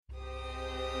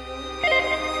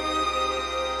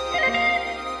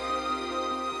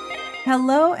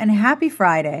Hello and happy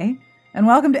Friday, and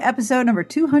welcome to episode number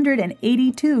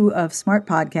 282 of Smart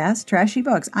Podcast Trashy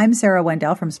Books. I'm Sarah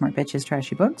Wendell from Smart Bitches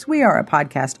Trashy Books. We are a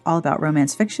podcast all about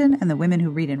romance fiction and the women who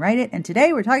read and write it, and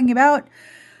today we're talking about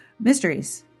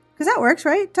mysteries. Because that works,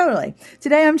 right? Totally.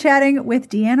 Today I'm chatting with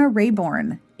Deanna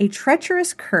Raybourn. A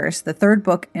Treacherous Curse, the third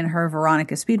book in her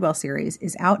Veronica Speedwell series,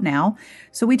 is out now.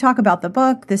 So we talk about the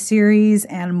book, the series,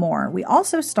 and more. We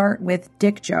also start with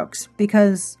dick jokes,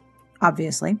 because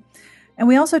obviously. And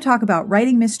we also talk about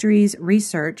writing mysteries,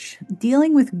 research,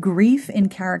 dealing with grief in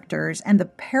characters, and the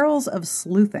perils of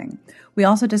sleuthing. We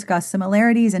also discuss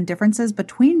similarities and differences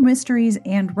between mysteries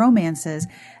and romances,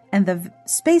 and the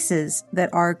spaces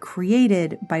that are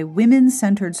created by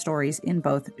women-centered stories in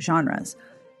both genres.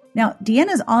 Now,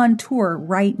 Deanna's on tour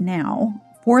right now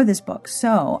for this book,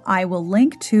 so I will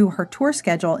link to her tour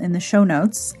schedule in the show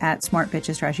notes at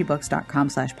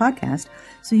smartbitchestrashybooks.com/podcast,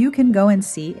 so you can go and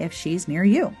see if she's near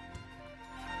you.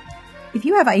 If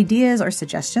you have ideas or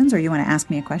suggestions, or you want to ask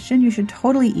me a question, you should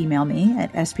totally email me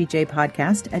at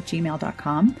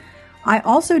spjpodcast@gmail.com. I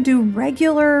also do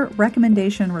regular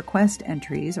recommendation request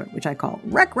entries, which I call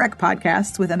Rec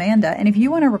Podcasts with Amanda. And if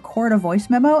you want to record a voice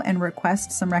memo and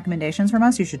request some recommendations from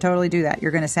us, you should totally do that.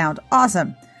 You're going to sound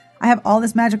awesome. I have all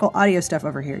this magical audio stuff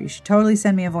over here. You should totally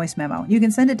send me a voice memo. You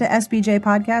can send it to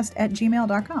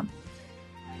spjpodcast@gmail.com.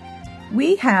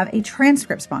 We have a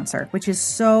transcript sponsor, which is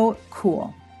so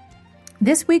cool.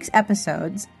 This week's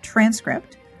episode's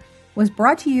transcript was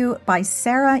brought to you by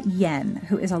Sarah Yen,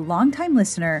 who is a longtime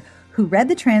listener who read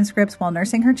the transcripts while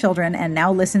nursing her children and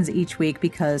now listens each week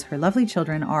because her lovely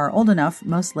children are old enough,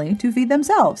 mostly, to feed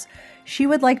themselves. She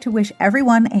would like to wish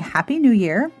everyone a happy new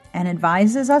year and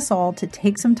advises us all to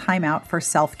take some time out for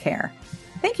self-care.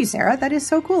 Thank you, Sarah. That is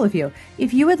so cool of you.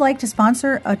 If you would like to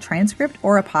sponsor a transcript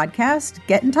or a podcast,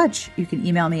 get in touch. You can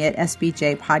email me at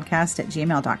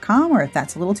sbjpodcast@gmail.com, or if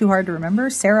that's a little too hard to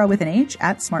remember, Sarah with an H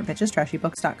at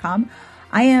smartbitchestrashybooks.com.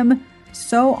 I am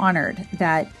so honored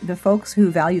that the folks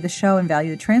who value the show and value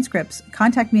the transcripts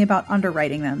contact me about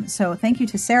underwriting them. So thank you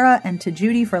to Sarah and to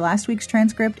Judy for last week's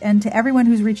transcript, and to everyone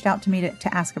who's reached out to me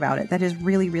to ask about it. That is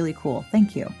really, really cool.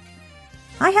 Thank you.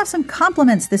 I have some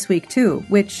compliments this week too,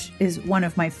 which is one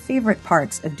of my favorite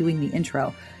parts of doing the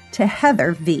intro. To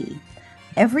Heather V.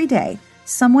 Every day,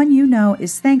 someone you know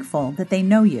is thankful that they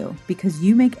know you because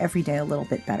you make every day a little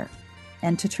bit better.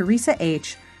 And to Teresa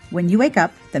H. When you wake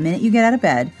up, the minute you get out of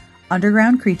bed,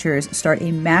 underground creatures start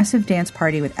a massive dance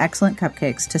party with excellent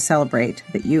cupcakes to celebrate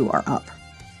that you are up.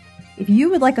 If you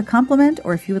would like a compliment,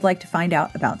 or if you would like to find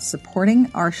out about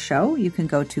supporting our show, you can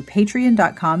go to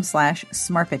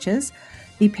patreon.com/smartbitches.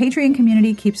 The Patreon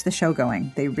community keeps the show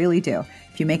going. They really do.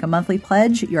 If you make a monthly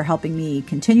pledge, you're helping me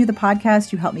continue the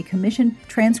podcast, you help me commission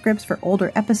transcripts for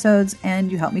older episodes,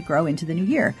 and you help me grow into the new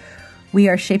year. We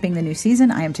are shaping the new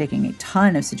season. I am taking a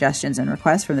ton of suggestions and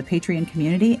requests from the Patreon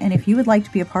community, and if you would like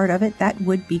to be a part of it, that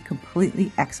would be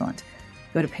completely excellent.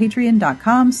 Go to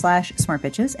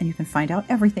patreon.com/smartbitches, and you can find out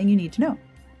everything you need to know.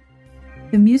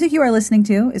 The music you are listening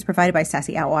to is provided by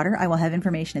Sassy Outwater. I will have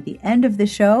information at the end of the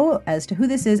show as to who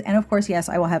this is. And of course, yes,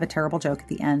 I will have a terrible joke at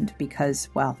the end because,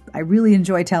 well, I really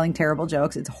enjoy telling terrible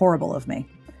jokes. It's horrible of me.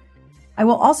 I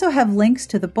will also have links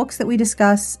to the books that we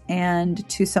discuss and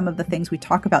to some of the things we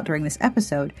talk about during this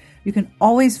episode. You can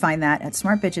always find that at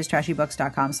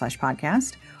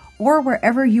smartbitchestrashybooks.com/podcast or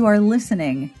wherever you are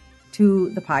listening to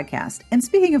the podcast. And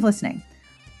speaking of listening,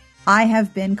 I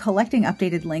have been collecting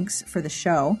updated links for the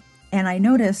show, and I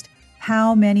noticed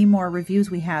how many more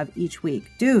reviews we have each week.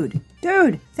 Dude,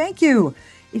 thank you.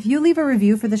 If you leave a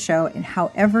review for the show and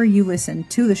however you listen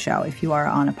to the show, if you are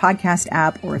on a podcast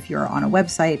app or if you're on a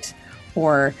website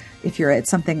or if you're at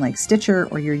something like Stitcher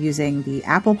or you're using the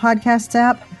Apple Podcasts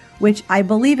app, which I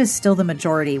believe is still the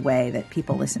majority way that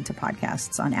people listen to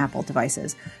podcasts on Apple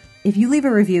devices. If you leave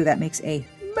a review, that makes a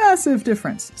massive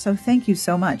difference. So thank you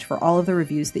so much for all of the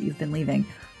reviews that you've been leaving.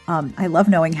 I love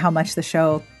knowing how much the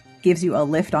show gives you a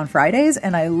lift on Fridays,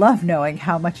 and I love knowing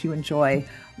how much you enjoy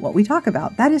what we talk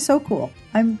about. That is so cool.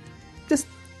 I'm just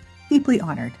deeply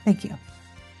honored. Thank you.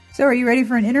 So are you ready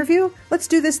for an interview? Let's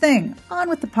do this thing. On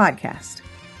with the podcast.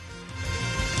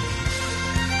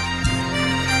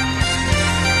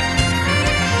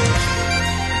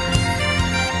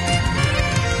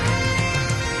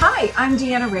 Hi, I'm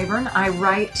Deanna Raybourn. I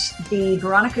write the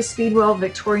Veronica Speedwell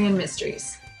Victorian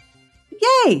Mysteries.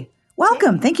 Yay!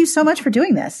 Welcome. Thank you so much for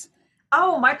doing this.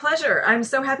 Oh, my pleasure. I'm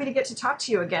so happy to get to talk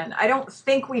to you again. I don't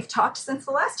think we've talked since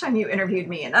the last time you interviewed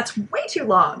me, and that's way too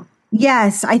long.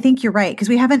 Yes, I think you're right, because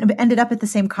we haven't ended up at the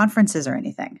same conferences or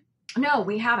anything. No,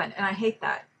 we haven't, and I hate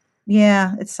that.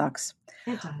 Yeah, it sucks.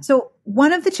 It does. So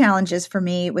one of the challenges for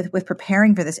me with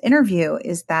preparing for this interview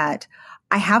is that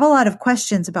I have a lot of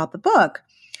questions about the book,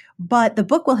 but the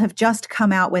book will have just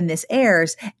come out when this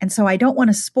airs. And so I don't want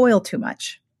to spoil too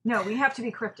much. No, we have to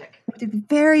be cryptic. We have to be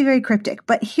very, very cryptic.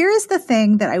 But here's the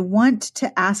thing that I want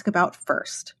to ask about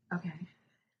first. Okay.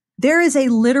 There is a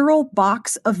literal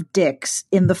box of dicks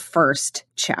in the first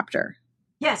chapter.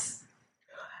 Yes.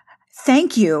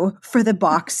 Thank you for the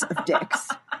box of dicks.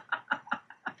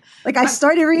 Like I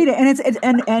started reading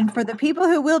and for the people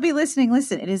who will be listening,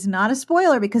 listen, it is not a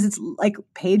spoiler because it's like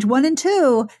page 1 and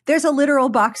 2. There's a literal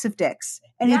box of dicks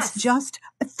and Yes. it's just,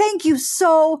 thank you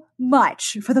so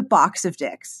much for the box of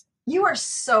dicks. You are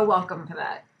so welcome for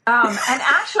that. And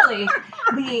actually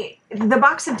the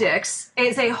box of dicks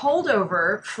is a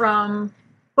holdover from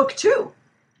book 2.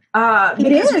 Because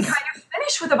we kind of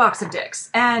finished with a box of dicks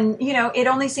and, it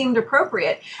only seemed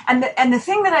appropriate. And the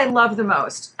thing that I love the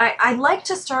most, I like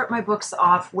to start my books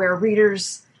off where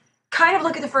readers kind of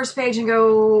look at the first page and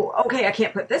go, okay, I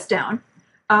can't put this down.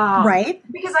 Right.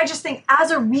 Because I just think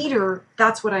as a reader,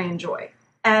 that's what I enjoy.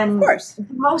 And of course, the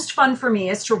most fun for me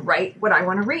is to write what I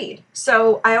want to read.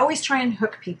 So I always try and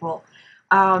hook people.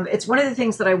 It's one of the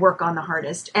things that I work on the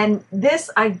hardest. And this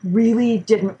I really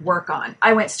didn't work on.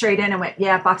 I went straight in and went,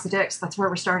 yeah, box of dicks. That's where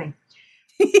we're starting.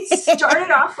 Started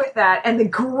off with that. And the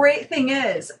great thing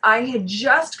is I had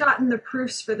just gotten the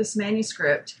proofs for this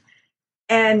manuscript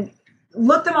and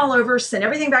looked them all over, sent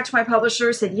everything back to my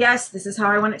publisher, said, yes, this is how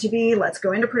I want it to be. Let's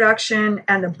go into production.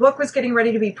 And the book was getting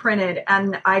ready to be printed.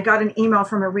 And I got an email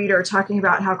from a reader talking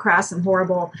about how crass and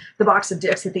horrible the box of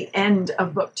dicks at the end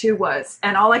of book 2 was.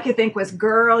 And all I could think was,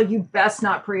 girl, you best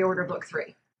not pre-order book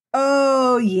 3.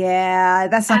 Oh yeah,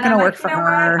 that's not going to work for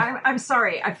her. I'm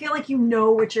sorry. I feel like you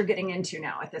know what you're getting into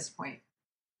now at this point.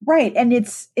 Right. And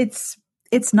it's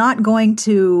not going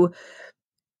to,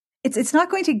 it's not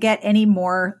going to get any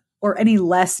more or any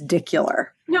less dicular.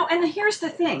 No, and here's the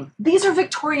thing. These are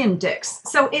Victorian dicks.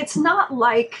 So it's not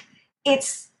like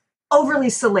it's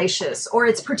overly salacious or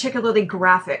it's particularly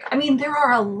graphic. I mean, there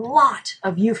are a lot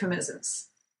of euphemisms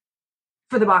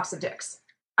for the box of dicks.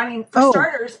 I mean, for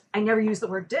starters, I never use the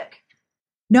word dick.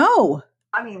 No.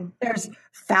 I mean, there's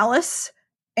phallus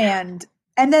and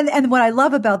what I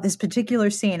love about this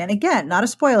particular scene, and again, not a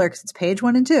spoiler because it's page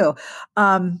 1 and 2.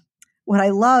 What I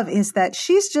love is that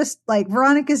she's just like,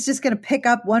 Veronica's just going to pick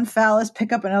up one phallus,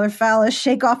 pick up another phallus,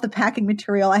 shake off the packing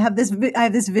material. I have this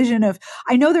vision of,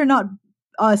 I know they're not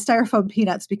styrofoam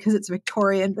peanuts because it's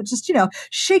Victorian, but just,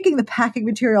 shaking the packing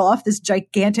material off this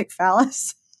gigantic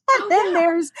phallus.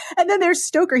 And then there's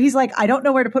Stoker. He's like, I don't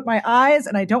know where to put my eyes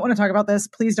and I don't want to talk about this.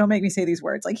 Please don't make me say these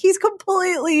words. Like he's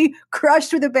completely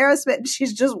crushed with embarrassment and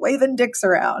she's just waving dicks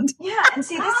around. Yeah. And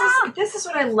see, this is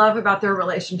what I love about their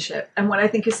relationship and what I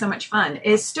think is so much fun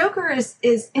is Stoker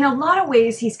is in a lot of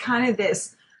ways, he's kind of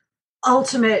this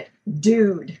ultimate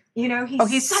dude.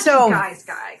 He's such a guy's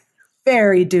guy.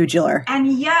 Very dudular.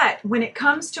 And yet when it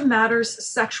comes to matters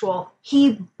sexual,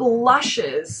 he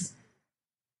blushes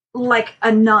like a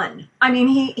nun. I mean,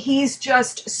 he's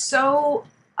just so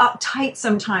uptight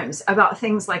sometimes about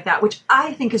things like that, which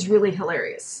I think is really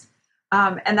hilarious.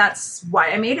 And that's why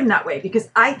I made him that way, because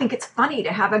I think it's funny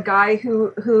to have a guy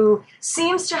who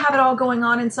seems to have it all going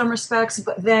on in some respects,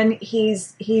 but then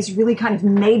he's really kind of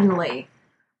maidenly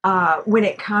when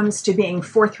it comes to being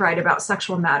forthright about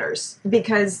sexual matters,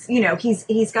 because,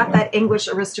 he's got that English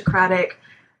aristocratic,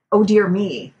 oh dear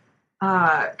me,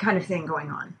 kind of thing going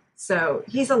on. So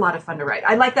he's a lot of fun to write.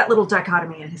 I like that little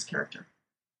dichotomy in his character.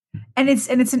 And it's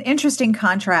an interesting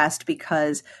contrast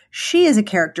because she is a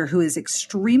character who is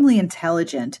extremely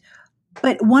intelligent,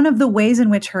 but one of the ways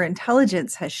in which her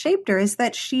intelligence has shaped her is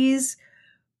that she's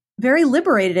very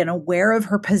liberated and aware of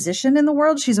her position in the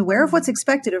world. She's aware of what's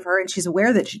expected of her, and she's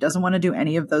aware that she doesn't want to do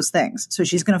any of those things. So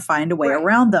she's going to find a way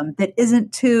around them that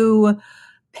isn't too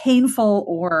painful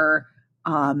or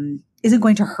isn't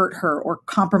going to hurt her or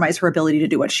compromise her ability to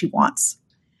do what she wants.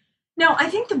 Now,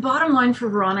 I think the bottom line for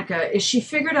Veronica is she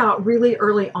figured out really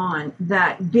early on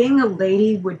that being a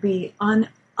lady would be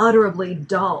unutterably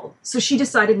dull. So she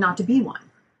decided not to be one.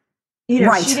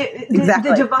 Right. Exactly.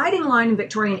 The dividing line in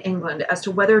Victorian England as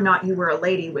to whether or not you were a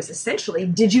lady was essentially,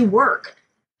 did you work?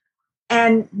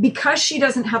 And because she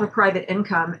doesn't have a private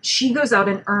income, she goes out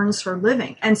and earns her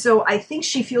living. And so I think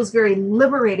she feels very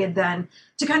liberated then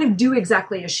to kind of do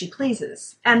exactly as she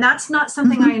pleases. And that's not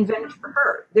something I invented for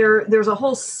her. There's a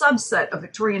whole subset of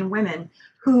Victorian women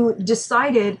who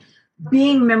decided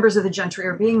being members of the gentry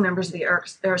or being members of the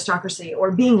aristocracy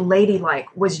or being ladylike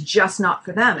was just not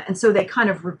for them. And so they kind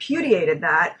of repudiated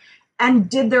that and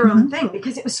did their own thing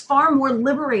because it was far more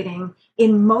liberating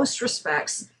in most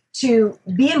respects to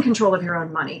be in control of your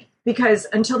own money. Because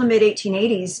until the mid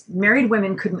 1880s, married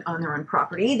women couldn't own their own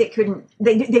property.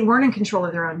 They weren't in control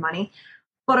of their own money.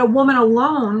 But a woman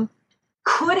alone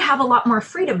could have a lot more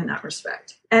freedom in that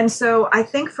respect. And so I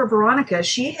think for Veronica,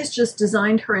 she has just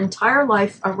designed her entire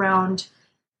life around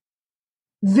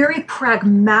very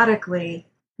pragmatically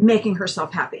making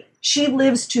herself happy. She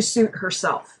lives to suit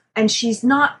herself, and she's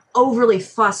not overly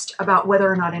fussed about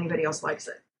whether or not anybody else likes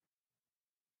it.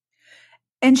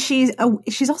 And she's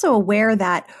also aware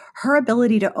that her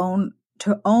ability to own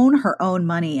her own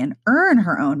money and earn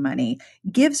her own money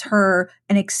gives her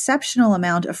an exceptional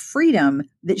amount of freedom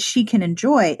that she can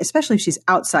enjoy, especially if she's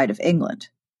outside of England.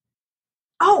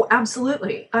 Oh,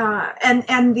 absolutely.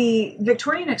 And the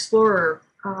Victorian explorer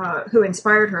who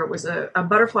inspired her was a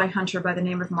butterfly hunter by the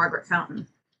name of Margaret Fountain,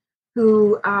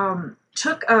 who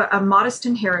took a modest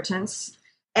inheritance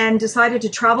and decided to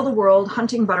travel the world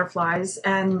hunting butterflies,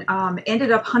 and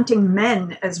ended up hunting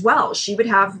men as well. She would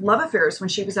have love affairs when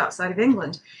she was outside of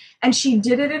England. And she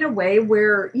did it in a way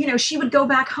where, she would go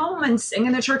back home and sing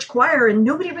in the church choir, and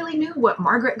nobody really knew what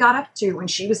Margaret got up to when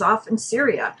she was off in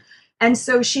Syria. And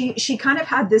so she kind of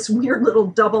had this weird little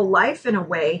double life in a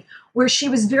way, where she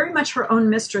was very much her own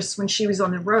mistress when she was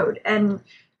on the road. And,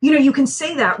 you can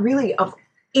say that really of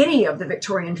any of the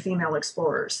Victorian female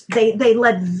explorers. They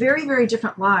led very, very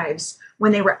different lives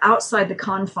when they were outside the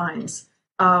confines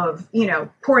of,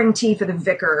 pouring tea for the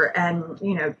vicar and,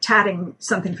 tatting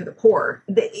something for the poor.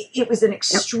 It was an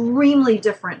extremely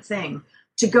different thing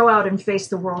to go out and face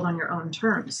the world on your own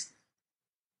terms.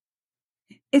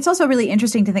 It's also really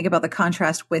interesting to think about the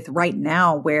contrast with right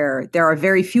now, where there are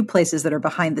very few places that are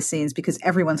behind the scenes because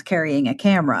everyone's carrying a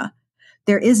camera.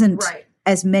 There isn't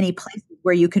as many places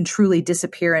where you can truly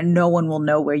disappear and no one will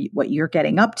know what you're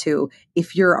getting up to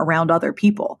if you're around other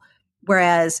people.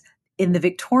 Whereas in the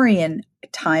Victorian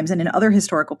times and in other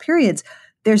historical periods,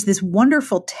 there's this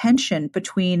wonderful tension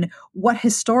between what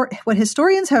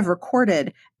historians have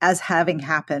recorded as having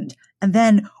happened and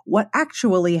then what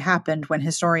actually happened when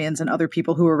historians and other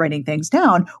people who were writing things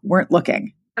down weren't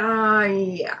looking.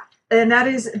 Yeah. And that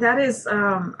is,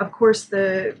 of course,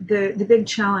 the big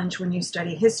challenge when you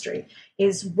study history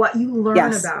is what you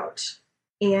learn about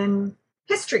in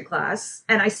history class.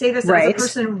 And I say this as a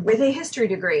person with a history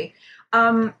degree,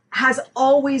 has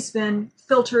always been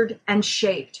filtered and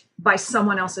shaped by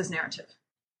someone else's narrative.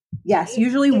 Yes,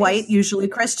 usually white, usually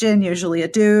Christian, usually a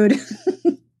dude.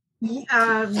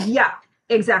 Yeah,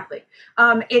 exactly.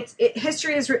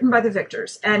 History is written by the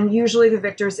victors, and usually the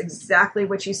victors, exactly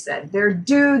what you said. They're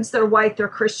dudes, they're white, they're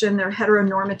Christian, they're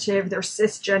heteronormative, they're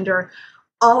cisgender,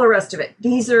 all the rest of it.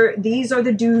 These are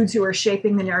the dudes who are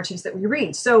shaping the narratives that we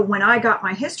read. So when I got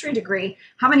my history degree,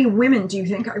 how many women do you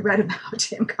think I read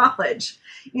about in college?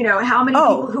 How many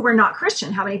people who were not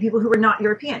Christian? How many people who were not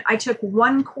European? I took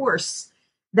one course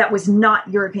that was not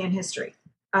European history.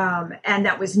 And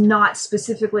that was not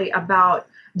specifically about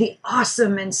the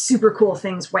awesome and super cool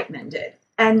things white men did.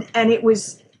 And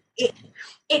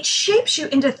it shapes you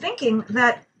into thinking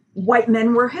that white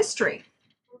men were history.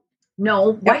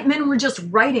 No, white men were just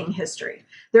writing history.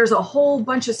 There's a whole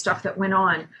bunch of stuff that went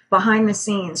on behind the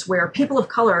scenes where people of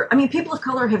color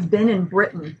have been in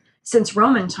Britain since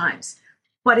Roman times.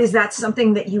 But is that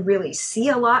something that you really see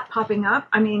a lot popping up?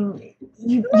 I mean,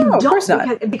 you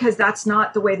don't, because that's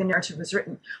not the way the narrative was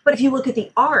written. But if you look at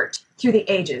the art through the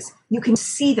ages, you can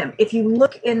see them. If you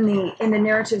look in the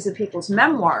narratives of people's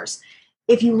memoirs,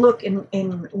 if you look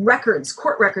in records,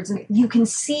 court records, and you can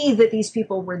see that these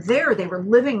people were there. They were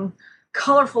living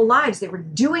colorful lives. They were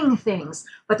doing things,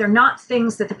 but they're not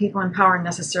things that the people in power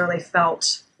necessarily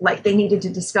felt like they needed to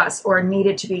discuss or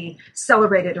needed to be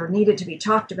celebrated or needed to be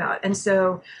talked about. And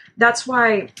so that's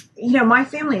why, my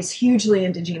family is hugely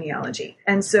into genealogy.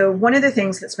 And so one of the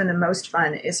things that's been the most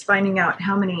fun is finding out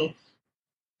how many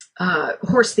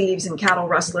horse thieves and cattle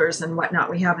rustlers and whatnot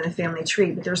we have in the family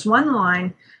tree. But there's one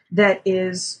line that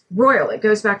is royal. It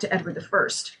goes back to Edward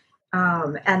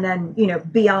I. And then,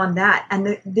 beyond that.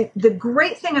 And the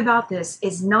great thing about this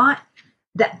is not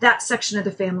that section of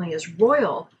the family is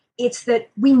royal. It's that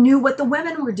we knew what the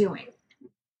women were doing.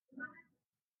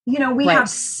 We have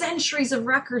centuries of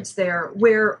records there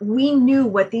where we knew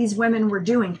what these women were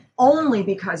doing only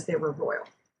because they were royal.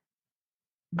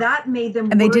 That made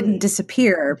them And they didn't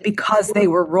disappear because they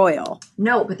were royal.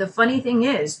 No, but the funny thing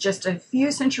is, just a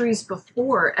few centuries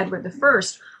before Edward I,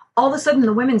 all of a sudden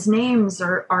the women's names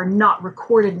are not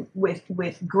recorded with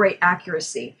great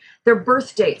accuracy. Their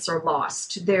birth dates are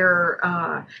lost. Their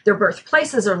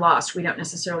birthplaces are lost. We don't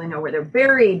necessarily know where they're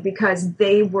buried because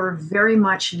they were very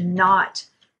much not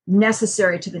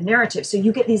necessary to the narrative. So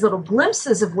you get these little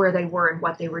glimpses of where they were and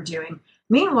what they were doing,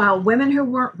 Meanwhile, women who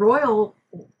weren't royal,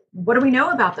 what do we know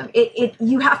about them?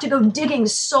 You have to go digging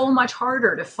so much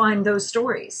harder to find those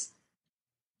stories.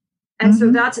 And so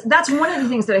that's one of the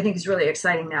things that I think is really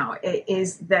exciting now,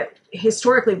 is that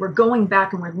historically we're going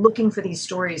back and we're looking for these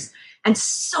stories, and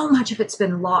so much of it's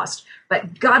been lost.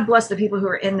 But God bless the people who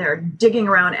are in there digging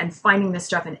around and finding this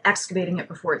stuff and excavating it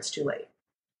before it's too late.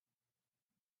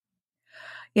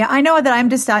 Yeah, I know that I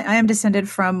am descended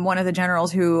from one of the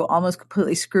generals who almost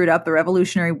completely screwed up the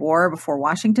Revolutionary War before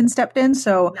Washington stepped in.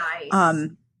 So,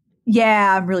 nice.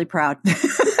 Yeah, I'm really proud.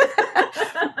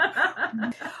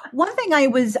 One thing I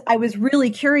was really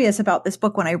curious about this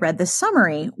book when I read the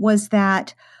summary was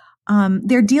that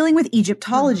they're dealing with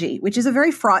Egyptology, which is a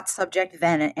very fraught subject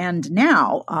then and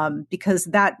now, because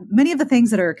that many of the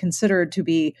things that are considered to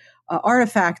be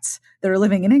artifacts that are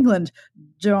living in England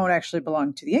don't actually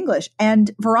belong to the English.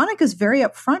 And Veronica's very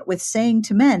upfront with saying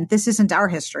to men, this isn't our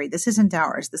history. This isn't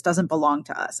ours. This doesn't belong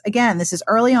to us. Again, this is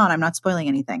early on. I'm not spoiling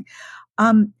anything.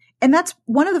 And that's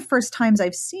one of the first times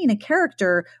I've seen a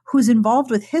character who's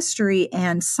involved with history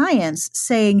and science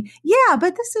saying, yeah,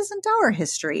 but this isn't our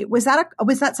history. Was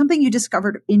that something you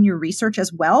discovered in your research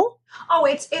as well? Oh,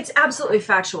 it's absolutely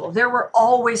factual. There were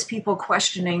always people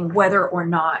questioning whether or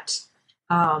not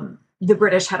the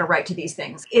British had a right to these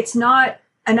things. It's not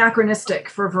anachronistic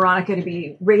for Veronica to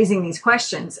be raising these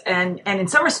questions. And in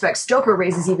some respects, Stoker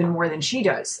raises even more than she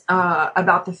does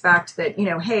about the fact that,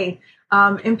 hey,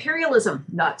 imperialism,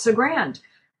 not so grand.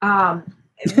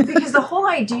 Because the whole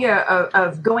idea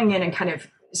of going in and kind of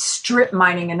strip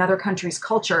mining another country's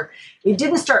culture, it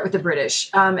didn't start with the British.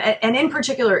 And in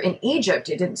particular, in Egypt,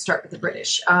 it didn't start with the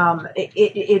British.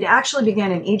 It actually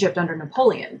began in Egypt under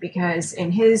Napoleon, because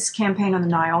in his campaign on the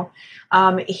Nile,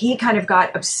 he kind of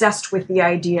got obsessed with the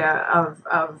idea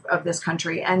of this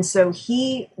country. And so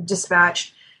he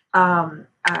dispatched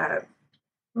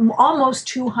almost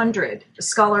 200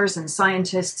 scholars and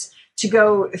scientists to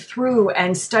go through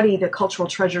and study the cultural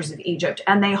treasures of Egypt.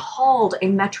 And they hauled a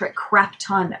metric crap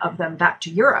ton of them back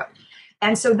to Europe.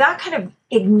 And so that kind of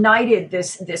ignited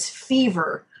this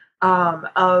fever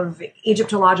of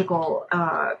Egyptological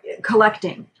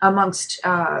collecting amongst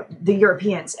the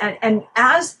Europeans. And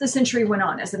as the century went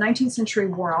on, as the 19th century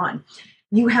wore on,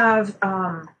 you have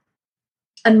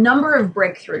a number of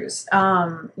breakthroughs.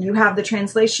 You have the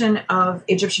translation of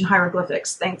Egyptian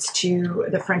hieroglyphics, thanks to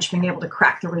the French being able to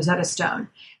crack the Rosetta Stone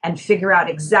and figure out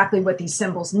exactly what these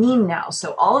symbols mean now.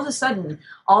 So all of a sudden,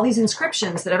 all these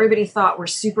inscriptions that everybody thought were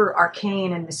super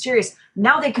arcane and mysterious,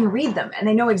 now they can read them and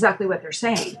they know exactly what they're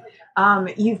saying.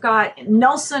 You've got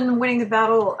Nelson winning the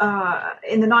battle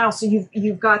in the Nile. So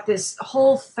you've got this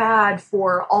whole fad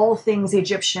for all things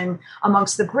Egyptian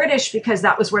amongst the British, because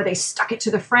that was where they stuck it to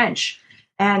the French.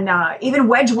 And even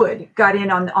Wedgwood got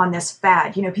in on this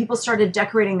fad. People started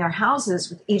decorating their houses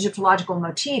with Egyptological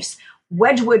motifs.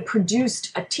 Wedgwood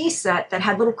produced a tea set that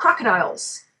had little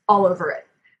crocodiles all over it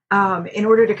in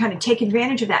order to kind of take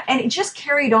advantage of that. And it just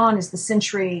carried on as the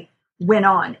century went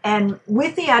on. And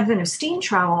with the advent of steam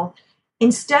travel,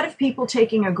 instead of people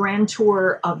taking a grand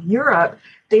tour of Europe,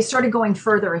 they started going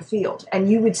further afield.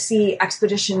 And you would see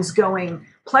expeditions going,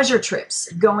 pleasure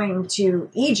trips, going to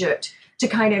Egypt, to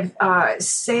kind of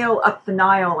sail up the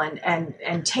Nile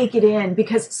and take it in,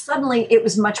 because suddenly it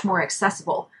was much more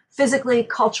accessible, physically,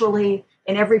 culturally,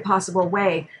 in every possible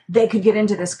way. They could get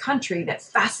into this country that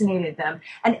fascinated them,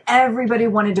 and everybody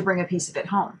wanted to bring a piece of it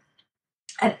home.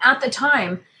 And at the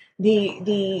time,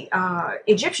 the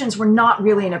Egyptians were not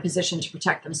really in a position to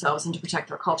protect themselves and to protect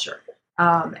their culture.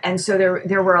 And so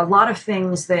there were a lot of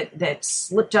things that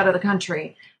slipped out of the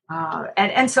country.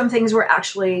 And some things were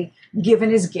actually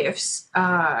given as gifts.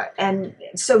 And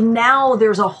so now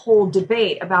there's a whole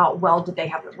debate about, well, did they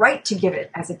have the right to give it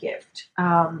as a gift?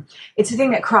 It's a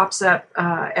thing that crops up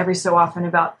every so often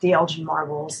about the Elgin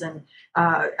marbles. And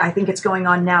I think it's going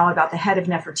on now about the head of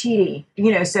Nefertiti.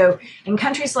 So in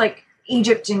countries like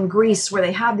Egypt and Greece, where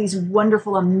they have these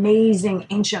wonderful, amazing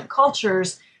ancient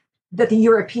cultures that the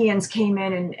Europeans came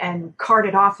in and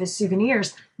carted off as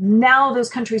souvenirs. Now those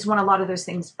countries want a lot of those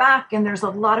things back. And there's a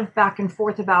lot of back and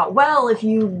forth about, well, if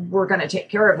you were going to take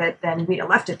care of it, then we'd have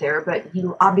left it there, but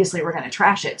you obviously were going to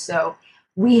trash it. So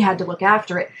we had to look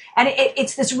after it. And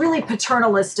it's this really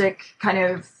paternalistic kind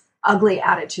of ugly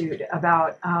attitude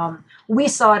about, we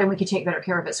saw it and we could take better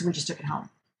care of it, so we just took it home.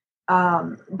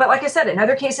 But like I said, in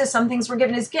other cases, some things were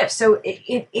given as gifts. So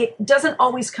it doesn't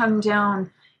always come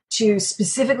down to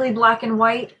specifically black and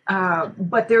white,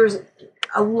 but there's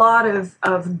a lot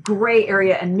of gray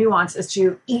area and nuance as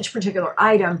to each particular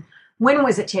item. When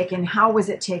was it taken? How was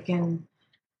it taken?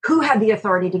 who had the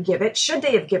authority to give it? Should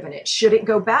they have given it? Should it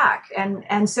go back?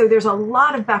 And so there's a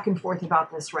lot of back and forth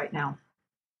about this right now.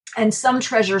 And some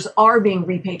treasures are being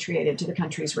repatriated to the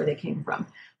countries where they came from.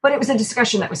 But it was a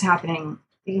discussion that was happening,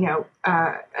 a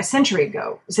century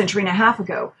and a half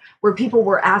ago, where people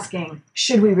were asking,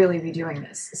 should we really be doing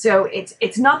this? So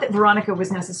it's not that Veronica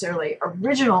was necessarily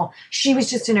original. She was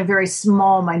just in a very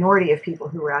small minority of people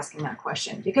who were asking that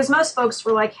question, because most folks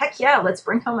were like, heck yeah, let's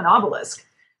bring home an obelisk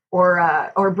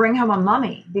or bring home a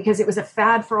mummy, because it was a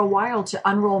fad for a while to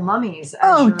unroll mummies.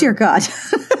 Dear God.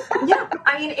 Yeah.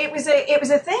 I mean, it was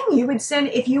a thing. You would send,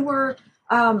 if you were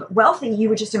wealthy, you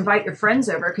would just invite your friends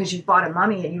over because you bought a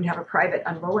mummy and you'd have a private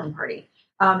unrolling party.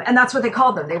 And that's what they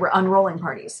called them. They were unrolling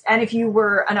parties. And if you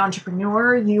were an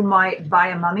entrepreneur, you might buy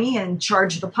a mummy and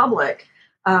charge the public,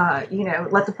 let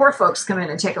the poor folks come in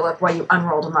and take a look while you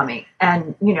unrolled a mummy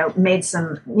and, made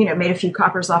a few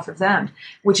coppers off of them,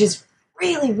 which is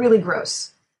really, really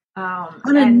gross. On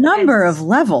a number of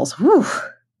levels. Whew.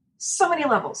 So many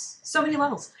levels.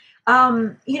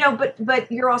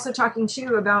 But you're also talking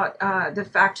too about the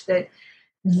fact that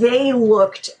they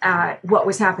looked at what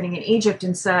was happening in Egypt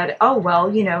and said, oh,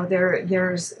 well,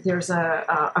 there's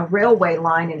a railway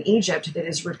line in Egypt that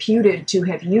is reputed to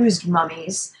have used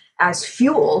mummies as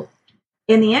fuel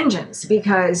in the engines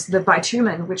because the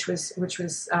bitumen, which was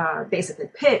basically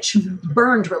pitch,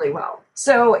 burned really well.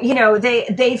 So,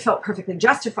 they felt perfectly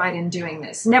justified in doing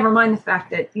this. Never mind the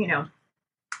fact that,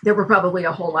 there were probably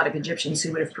a whole lot of Egyptians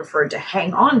who would have preferred to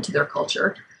hang on to their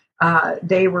culture.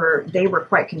 They were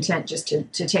quite content just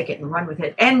to take it and run with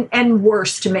it, and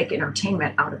worse, to make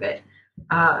entertainment out of it.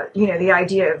 The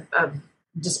idea of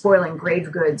despoiling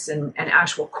grave goods and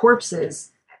actual corpses.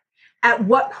 At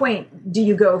what point do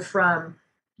you go from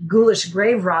ghoulish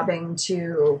grave robbing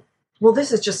to, well,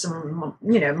 this is just some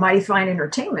mighty fine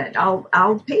entertainment.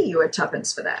 I'll pay you a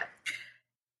tuppence for that.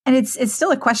 And it's still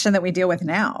a question that we deal with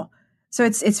now. So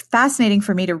it's fascinating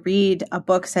for me to read a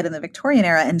book set in the Victorian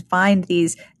era and find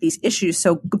these issues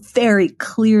so very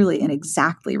clearly and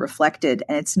exactly reflected,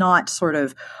 and it's not sort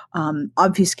of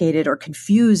obfuscated or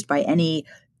confused by any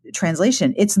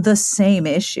translation. It's the same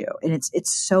issue, and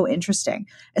it's so interesting,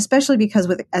 especially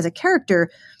because as a character,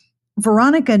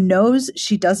 Veronica knows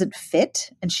she doesn't fit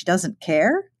and she doesn't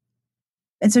care,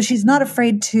 and so she's not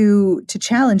afraid to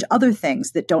challenge other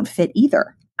things that don't fit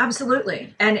either.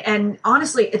 Absolutely. And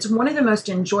honestly, it's one of the most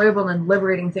enjoyable and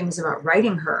liberating things about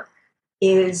writing her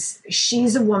is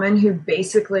she's a woman who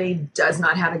basically does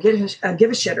not have a give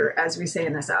a shitter, as we say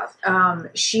in the South.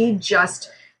 She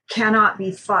just cannot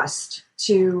be fussed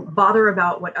to bother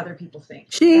about what other people think.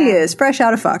 She is fresh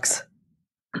out of fucks.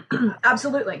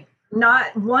 Absolutely.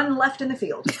 Not one left in the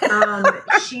field.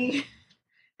 The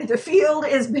field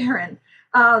is barren.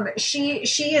 She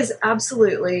is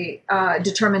absolutely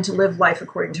determined to live life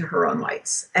according to her own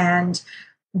lights and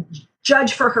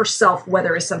judge for herself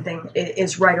whether something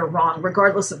is right or wrong,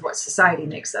 regardless of what society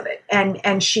makes of it.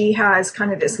 And she has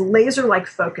kind of this laser-like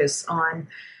focus on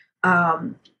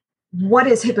what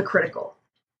is hypocritical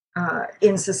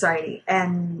in society,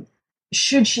 and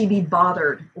should she be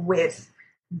bothered with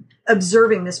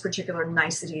observing this particular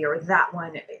nicety or that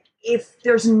one if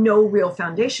there's no real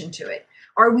foundation to it.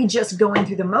 Are we just going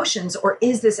through the motions, or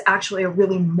is this actually a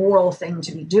really moral thing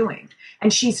to be doing?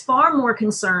 And she's far more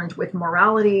concerned with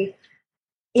morality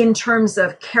in terms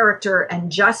of character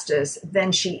and justice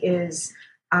than she is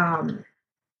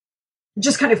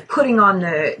just kind of putting on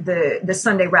the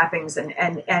Sunday wrappings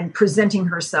and presenting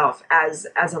herself as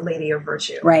a lady of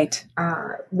virtue. Right.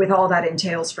 With all that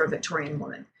entails for a Victorian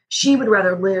woman. She would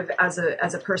rather live as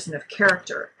a person of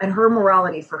character. And her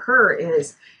morality for her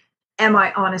is, am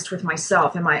I honest with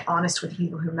myself? Am I honest with the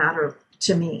people who matter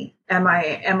to me? Am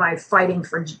I fighting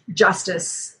for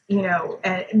justice?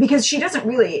 Because she doesn't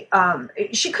really,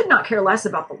 she could not care less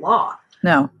about the law.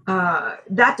 No.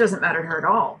 That doesn't matter to her at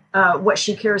all. What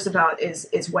she cares about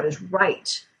is what is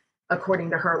right according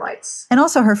to her lights. And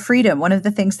also her freedom. One of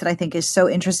the things that I think is so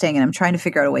interesting, and I'm trying to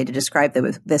figure out a way to describe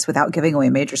this without giving away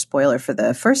a major spoiler for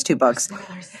the first two books.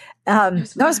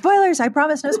 No spoilers. I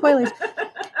promise, no spoilers.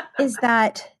 Is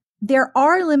that there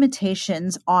are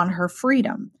limitations on her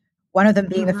freedom. One of them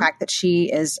being the fact that she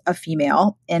is a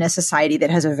female in a society that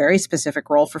has a very specific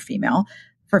role for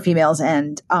females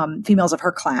and females of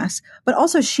her class. But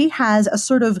also she has a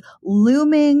sort of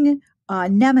looming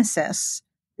nemesis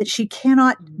that she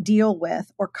cannot deal with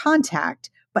or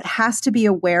contact, but has to be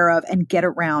aware of and get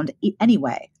around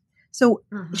anyway. So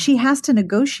she has to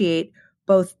negotiate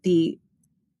both the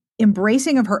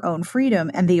embracing of her own freedom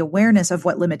and the awareness of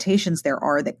what limitations there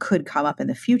are that could come up in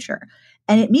the future.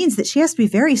 And it means that she has to be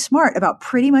very smart about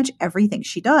pretty much everything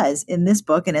she does in this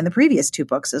book and in the previous two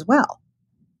books as well.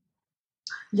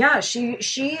 Yeah, she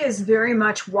is very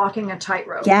much walking a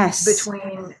tightrope. Yes.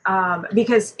 Between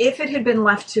because if it had been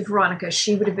left to Veronica,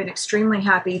 she would have been extremely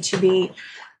happy to be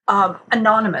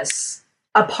anonymous,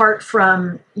 apart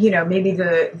from, maybe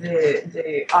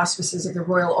the auspices of the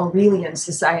Royal Aurelian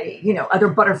Society, other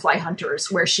butterfly hunters,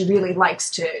 where she really likes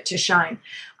to shine.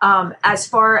 As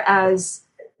far as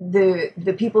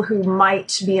the people who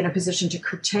might be in a position to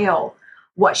curtail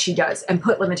what she does and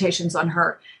put limitations on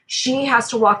her, she has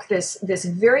to walk this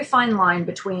very fine line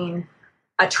between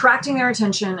attracting their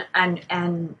attention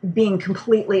and being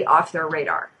completely off their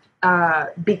radar,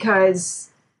 because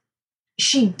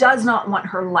she does not want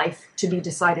her life to be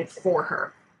decided for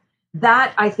her.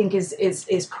 That, I think,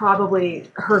 is probably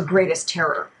her greatest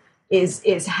terror,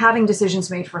 is having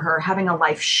decisions made for her, having a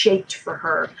life shaped for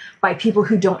her by people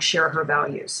who don't share her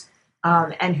values,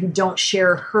 and who don't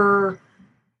share her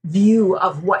view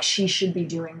of what she should be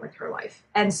doing with her life.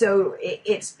 And so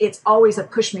it's always a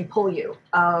push me, pull you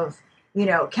of,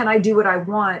 can I do what I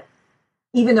want,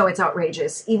 even though it's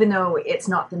outrageous, even though it's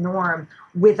not the norm,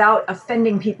 without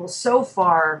offending people so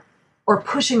far or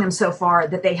pushing them so far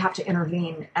that they have to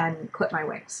intervene and clip my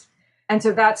wings. And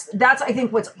so that's I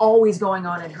think what's always going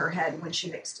on in her head when she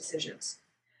makes decisions.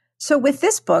 So with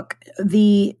this book,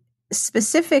 the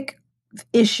specific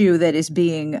issue that is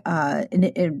being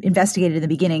investigated in the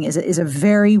beginning is a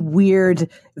very weird,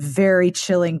 very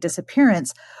chilling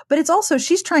disappearance. But it's also,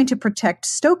 she's trying to protect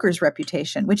Stoker's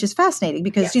reputation, which is fascinating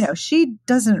because, Yes. She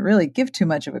doesn't really give too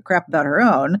much of a crap about her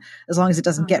own as long as it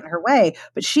doesn't get in her way.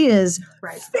 But she is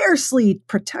fiercely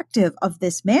protective of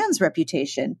this man's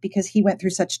reputation because he went through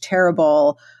such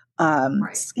terrible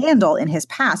scandal in his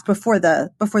past before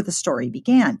the story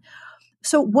began.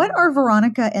 So what are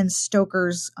Veronica and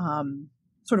Stoker's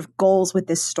sort of goals with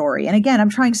this story? And again,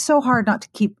 I'm trying so hard not to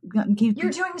keep.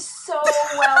 You're doing so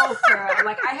well, Sarah.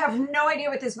 Like, I have no idea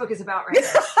what this book is about right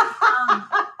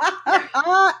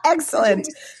now. Excellent.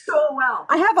 You're doing so well.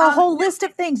 I have a whole list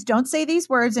of things. Don't say these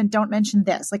words and don't mention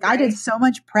this. Like, I did so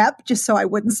much prep just so I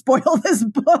wouldn't spoil this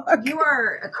book. You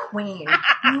are a queen.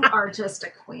 You are just a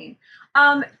queen.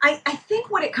 I think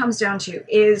what it comes down to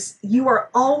is you are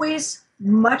always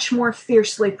much more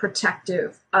fiercely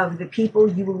protective of the people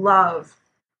you love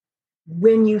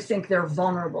when you think they're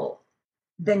vulnerable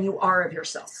than you are of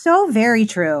yourself. So very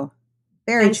true.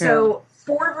 Very true. So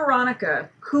for Veronica,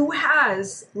 who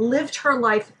has lived her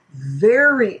life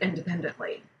very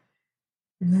independently,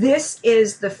 this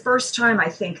is the first time I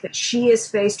think that she is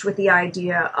faced with the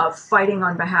idea of fighting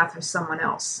on behalf of someone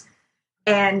else.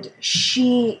 And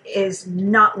she is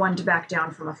not one to back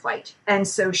down from a fight. And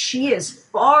so she is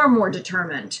far more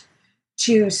determined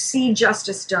to see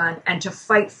justice done and to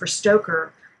fight for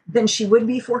Stoker than she would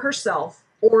be for herself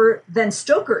or than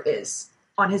Stoker is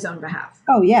on his own behalf.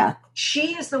 Oh, yeah.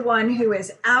 She is the one who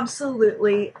is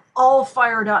absolutely all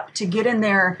fired up to get in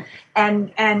there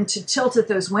and to tilt at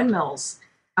those windmills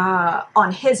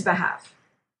on his behalf.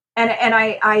 And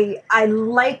I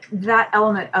like that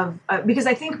element of because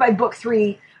I think by book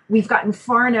 3 we've gotten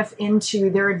far enough into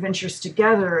their adventures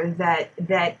together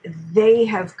that they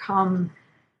have come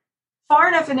far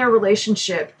enough in their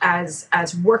relationship as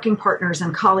working partners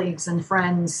and colleagues and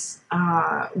friends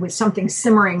with something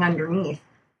simmering underneath,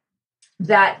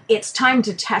 that it's time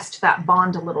to test that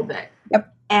bond a little bit.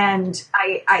 Yep. And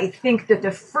I think that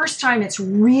the first time it's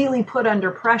really put under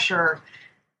pressure,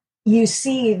 you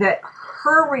see that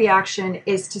her reaction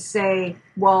is to say,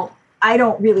 well, I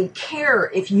don't really care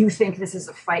if you think this is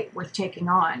a fight worth taking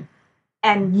on.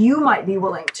 And you might be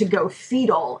willing to go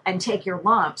fetal and take your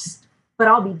lumps, but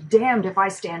I'll be damned if I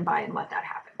stand by and let that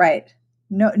happen. Right.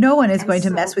 No one is going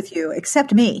to mess with you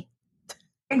except me.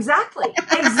 Exactly.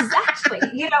 Exactly.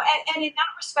 And in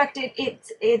that respect,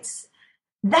 it's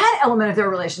that element of their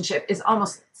relationship is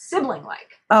almost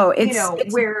sibling-like. Oh, it's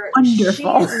where wonderful. She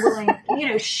is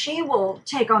willing, she will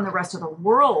take on the rest of the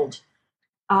world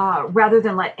rather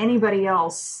than let anybody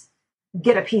else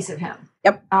get a piece of him.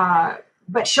 Yep.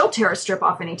 But she'll tear a strip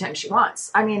off anytime she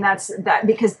wants. I mean, that's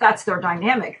because that's their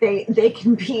dynamic. They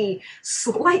can be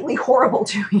slightly horrible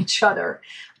to each other,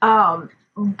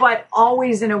 but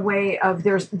always in a way of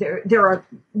there are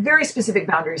very specific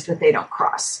boundaries that they don't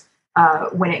cross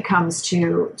when it comes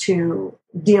to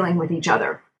dealing with each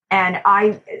other. And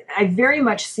I very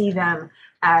much see them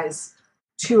as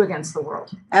two against the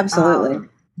world. Absolutely.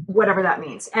 Whatever that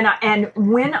means. And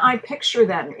when I picture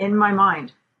them in my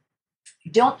mind,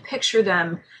 don't picture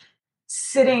them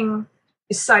sitting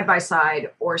side by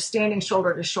side or standing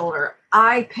shoulder to shoulder.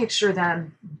 I picture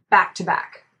them back to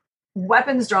back.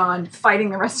 weapons drawn,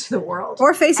 fighting the rest of the world.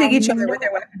 Or facing each other with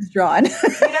their weapons drawn.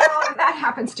 That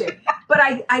happens too. But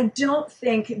I don't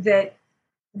think that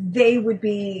they would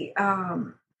be,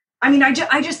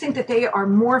 I just think that they are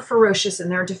more ferocious in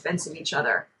their defense of each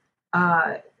other.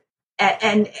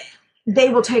 And they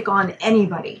will take on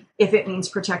anybody if it means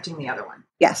protecting the other one.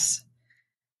 Yes.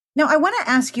 Now, I want to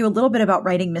ask you a little bit about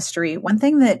writing mystery. One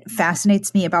thing that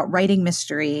fascinates me about writing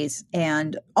mysteries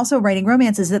and also writing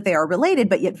romance is that they are related,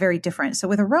 but yet very different. So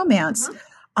with a romance,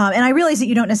 and I realize that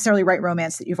you don't necessarily write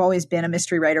romance, that you've always been a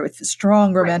mystery writer with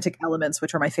strong romantic elements,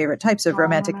 which are my favorite types of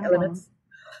romantic elements.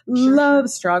 Love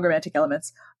strong romantic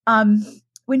elements.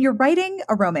 When you're writing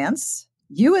a romance,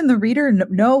 you and the reader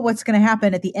know what's going to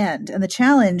happen at the end. And the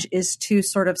challenge is to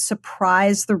sort of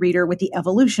surprise the reader with the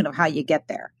evolution of how you get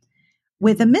there.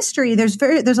 With a mystery, there's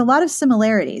a lot of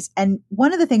similarities. And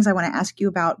one of the things I want to ask you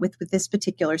about with this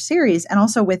particular series and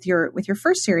also with your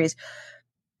first series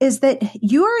is that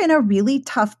you are in a really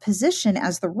tough position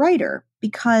as the writer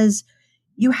because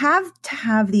you have to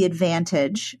have the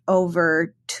advantage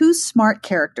over two smart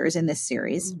characters in this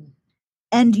series.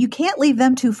 And you can't leave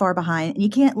them too far behind and you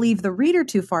can't leave the reader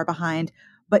too far behind,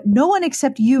 but no one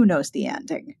except you knows the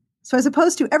ending. So as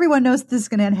opposed to everyone knows this is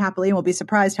going to end happily and we'll be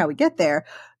surprised how we get there,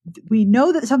 we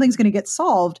know that something's going to get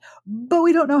solved, but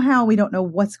we don't know how, we don't know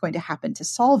what's going to happen to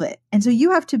solve it. And so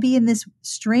you have to be in this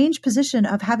strange position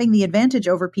of having the advantage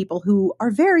over people who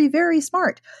are very, very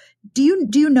smart. Do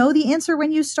you know the answer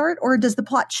when you start, or does the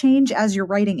plot change as you're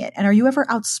writing it? And are you ever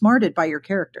outsmarted by your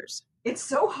characters? It's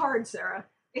so hard, Sarah.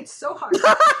 It's so hard.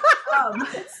 Because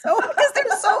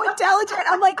they're so intelligent.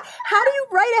 I'm like, how do you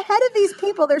write ahead of these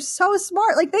people? They're so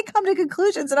smart. Like they come to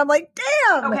conclusions and I'm like,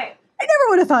 damn. Okay. I never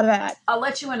would have thought of that. I'll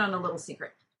let you in on a little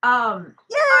secret. Yay!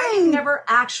 I've never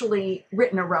actually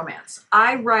written a romance.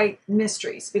 I write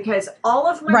mysteries because all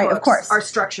of my books are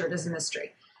structured as a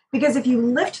mystery. Because if you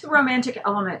lift the romantic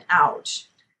element out,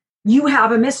 you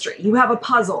have a mystery. You have a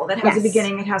puzzle that has a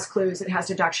beginning, it has clues, it has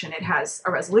deduction, it has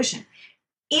a resolution.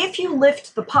 If you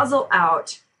lift the puzzle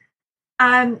out,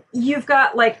 you've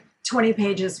got like 20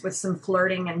 pages with some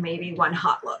flirting and maybe one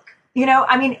hot look. You know,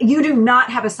 I mean, you do not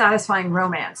have a satisfying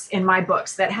romance in my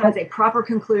books that has a proper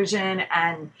conclusion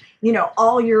and, you know,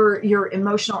 all your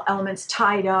emotional elements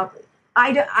tied up.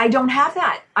 I don't have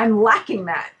that. I'm lacking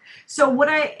that. So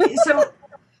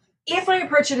if I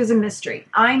approach it as a mystery,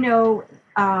 I know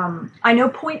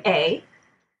point A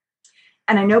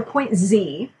and I know point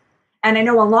Z. And I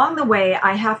know along the way,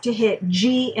 I have to hit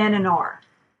G, N, and R.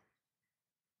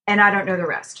 And I don't know the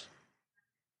rest.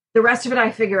 The rest of it I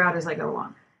figure out as I go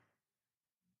along.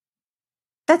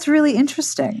 That's really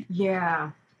interesting.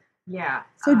 Yeah. Yeah.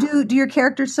 So do your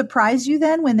characters surprise you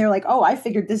then when they're like, oh, I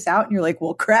figured this out? And you're like,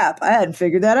 well, crap, I hadn't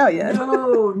figured that out yet.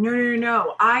 No.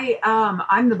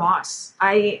 I'm the boss.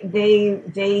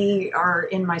 They are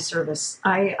in my service.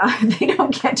 They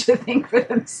don't get to think for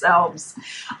themselves.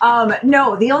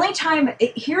 No, the only time,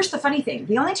 here's the funny thing.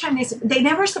 The only time they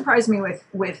never surprise me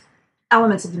with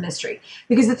elements of the mystery,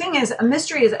 because the thing is, a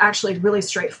mystery is actually really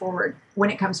straightforward when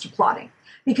it comes to plotting,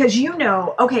 because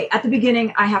okay, at the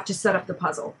beginning, I have to set up the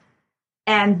puzzle.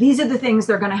 And these are the things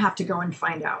they're going to have to go and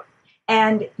find out.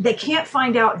 And they can't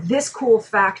find out this cool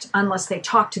fact unless they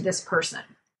talk to this person.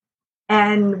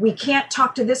 And we can't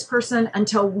talk to this person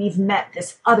until we've met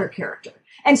this other character.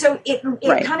 And so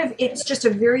it's just a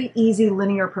very easy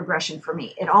linear progression for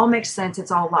me. It all makes sense.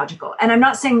 It's all logical. And I'm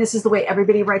not saying this is the way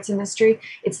everybody writes a mystery.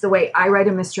 It's the way I write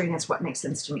a mystery, and it's what makes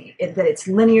sense to me. That it's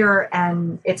linear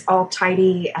and it's all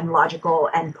tidy and logical,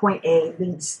 and point A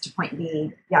leads to point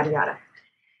B, yada, yada.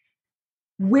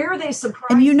 Where they surprise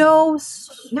and you know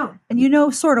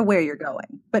sort of where you're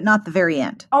going, but not the very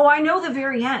end. Oh, I know the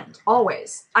very end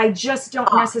always. I just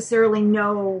don't necessarily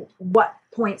know what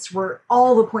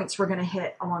all the points we're going to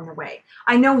hit along the way.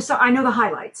 I know the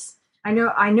highlights. I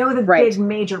know the big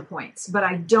major points, but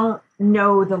I don't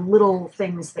know the little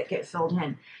things that get filled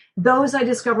in. Those I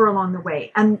discover along the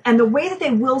way. And the way that they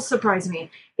will surprise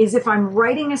me is if I'm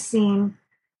writing a scene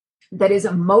that is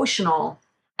emotional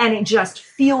and it just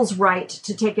feels right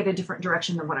to take it a different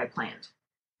direction than what I planned.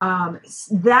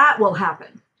 That will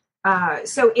happen.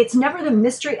 So it's never the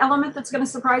mystery element that's going to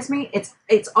surprise me.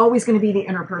 It's always going to be the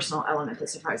interpersonal element that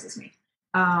surprises me.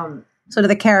 Sort of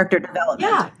the character development.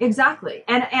 Yeah, exactly.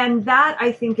 And that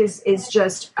I think is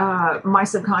just my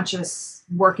subconscious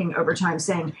working overtime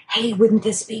saying, hey, wouldn't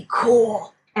this be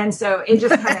cool? And so it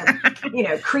just kind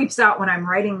of, creeps out when I'm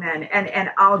writing then.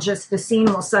 And the scene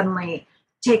will suddenly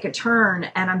take a turn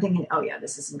and I'm thinking, oh yeah,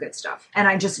 this is some good stuff. And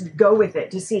I just go with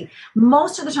it to see.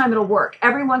 Most of the time it'll work.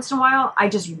 Every once in a while, I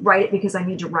just write it because I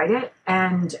need to write it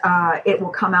and it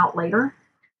will come out later.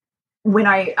 when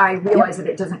I realize that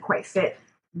it doesn't quite fit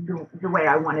the way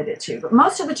I wanted it to. But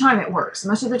most of the time it works.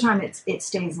 Most of the time it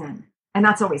stays in. And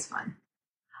that's always fun.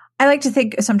 I like to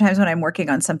think sometimes when I'm working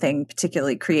on something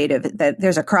particularly creative that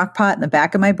there's a crock pot in the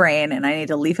back of my brain and I need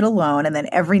to leave it alone. And then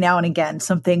every now and again,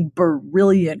 something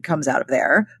brilliant comes out of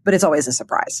there, but it's always a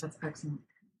surprise. That's excellent.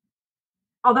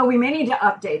 Although we may need to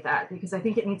update that because I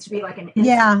think it needs to be like an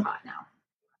instant pot now.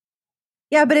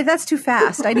 Yeah, but if that's too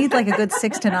fast, I need like a good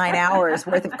 6 to 9 hours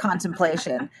worth of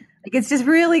contemplation. Like it's just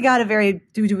really got to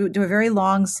do a very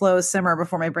long, slow simmer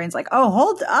before my brain's like, oh,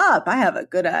 hold up. I have a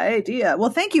good idea.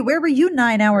 Well, thank you. Where were you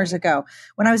 9 hours ago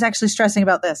when I was actually stressing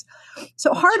about this?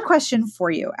 So hard question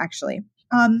for you, actually.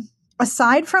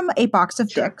 Aside from a box of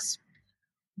dicks,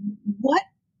 what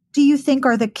do you think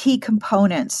are the key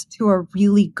components to a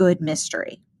really good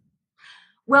mystery?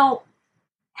 Well,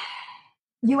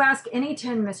 you ask any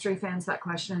 10 mystery fans that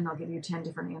question and they'll give you 10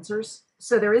 different answers.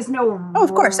 So there is no... Oh,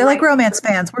 of course. They're like romance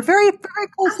fans. We're very, very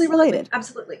closely related.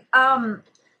 Absolutely.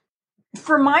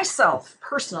 For myself,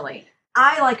 personally,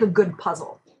 I like a good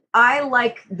puzzle. I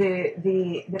like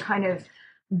the kind of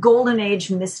golden age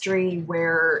mystery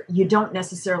where you don't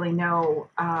necessarily know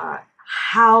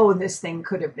how this thing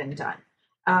could have been done.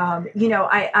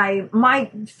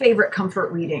 My favorite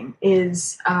comfort reading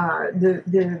is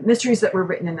the mysteries that were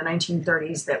written in the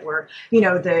 1930s that were,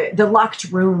 the locked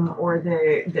room or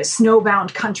the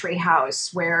snowbound country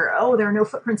house where, there are no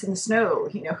footprints in the snow.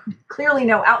 Clearly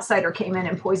no outsider came in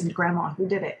and poisoned grandma. Who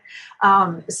did it?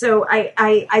 So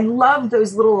I love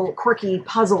those little quirky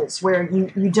puzzles where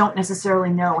you don't necessarily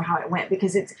know how it went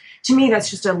because to me, that's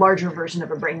just a larger version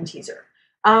of a brain teaser.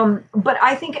 But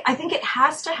I think it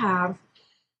has to have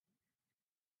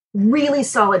really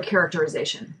solid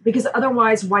characterization because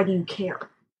otherwise, why do you care?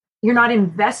 You're not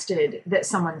invested that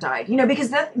someone died, because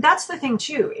that's the thing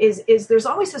too, is there's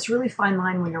always this really fine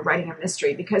line when you're writing a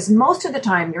mystery because most of the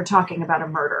time you're talking about a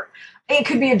murder. It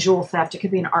could be a jewel theft. It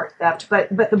could be an art theft, but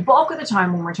the bulk of the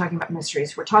time when we're talking about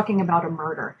mysteries, we're talking about a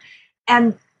murder.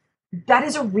 And that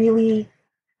is a really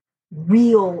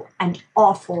real and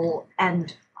awful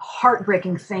and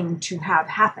heartbreaking thing to have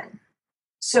happen.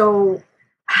 So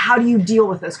how do you deal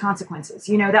with those consequences?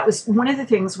 That was one of the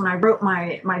things when I wrote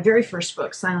my very first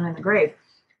book, Silent in the Grave.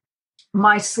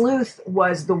 My sleuth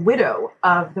was the widow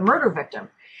of the murder victim.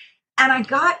 And I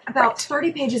got about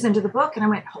 30 pages into the book and I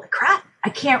went, holy crap, I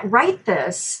can't write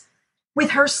this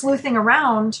with her sleuthing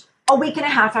around a week and a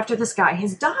half after this guy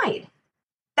has died.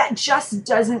 That just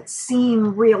doesn't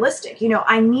seem realistic.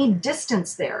 I need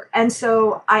distance there. And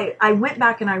so I went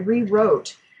back and I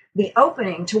rewrote the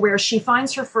opening to where she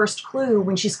finds her first clue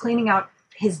when she's cleaning out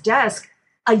his desk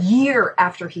a year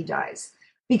after he dies,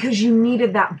 because you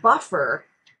needed that buffer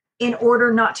in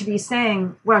order not to be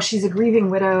saying, well, she's a grieving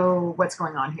widow. What's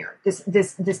going on here? This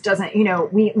doesn't,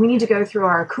 we need to go through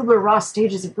our Kubler-Ross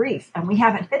stages of grief and we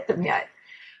haven't hit them yet.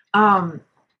 And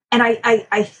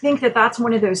I think that that's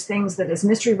one of those things that as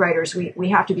mystery writers, we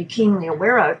have to be keenly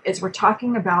aware of is we're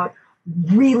talking about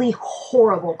really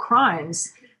horrible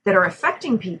crimes that are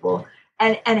affecting people.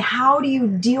 And how do you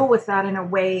deal with that in a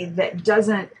way that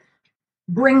doesn't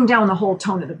bring down the whole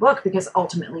tone of the book? Because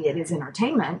ultimately it is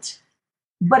entertainment.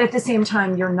 But at the same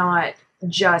time, you're not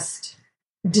just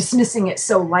dismissing it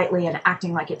so lightly and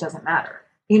acting like it doesn't matter.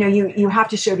 You have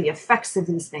to show the effects of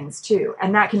these things too.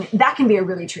 And that can be a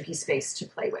really tricky space to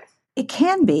play with. It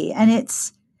can be. And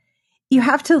you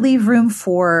have to leave room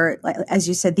for, as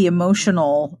you said, the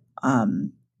emotional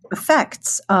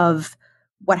effects of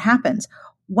what happens.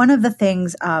 One of the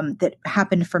things that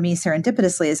happened for me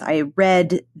serendipitously is I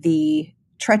read the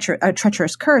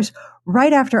Treacherous Curse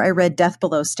right after I read Death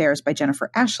Below Stairs by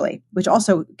Jennifer Ashley, which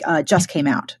also just came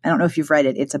out. I don't know if you've read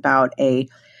it. It's about a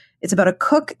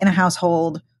cook in a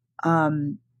household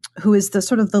who is the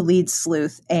sort of the lead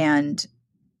sleuth and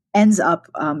ends up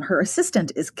her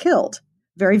assistant is killed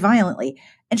very violently.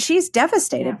 And she's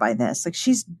devastated by this. Like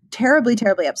she's terribly,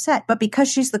 terribly upset. But because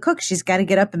she's the cook, she's got to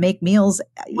get up and make meals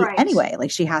anyway.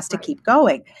 Like she has to keep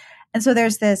going. And so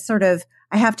there's this sort of,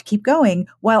 I have to keep going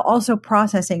while also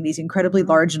processing these incredibly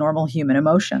large, normal human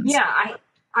emotions. Yeah,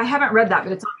 I haven't read that,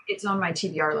 but it's on my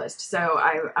TBR list. So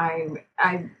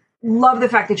I love the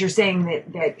fact that you're saying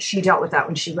that she dealt with that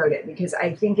when she wrote it, because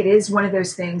I think it is one of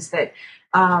those things that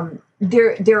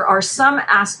there are some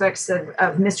aspects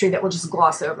of mystery that will just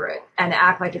gloss over it and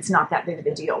act like it's not that big of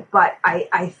a deal. But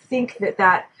I think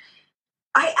that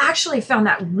I actually found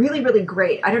that really, really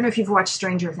great. I don't know if you've watched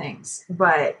Stranger Things,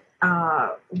 but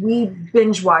we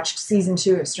binge watched season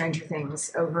 2 of Stranger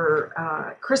Things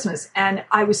over Christmas. And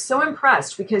I was so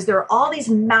impressed because there are all these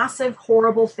massive,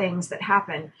 horrible things that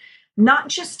happen not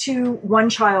just to one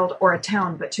child or a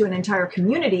town, but to an entire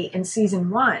community in season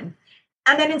 1.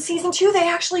 And then in season 2, they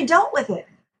actually dealt with it.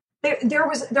 There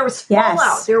was fallout.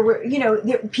 Yes. There were,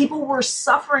 people were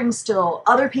suffering still.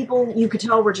 Other people, you could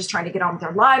tell, were just trying to get on with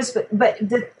their lives. But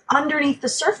underneath the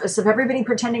surface of everybody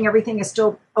pretending everything is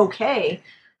still okay,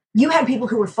 you had people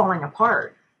who were falling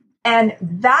apart. And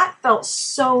that felt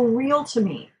so real to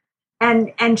me.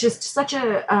 And just such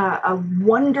a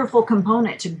wonderful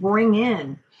component to bring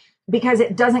in, because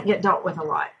it doesn't get dealt with a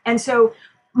lot. And so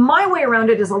my way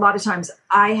around it is, a lot of times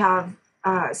I have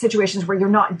situations where you're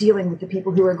not dealing with the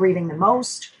people who are grieving the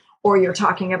most, or you're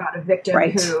talking about a victim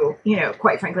who,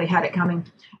 quite frankly, had it coming.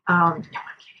 No, I'm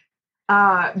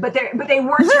kidding. But they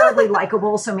weren't terribly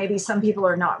likable. So maybe some people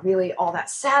are not really all that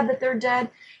sad that they're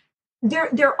dead.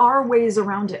 There are ways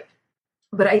around it.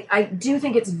 But I do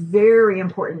think it's very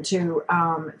important to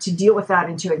deal with that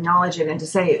and to acknowledge it and to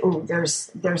say, oh,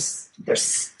 there's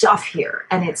stuff here,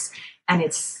 and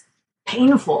it's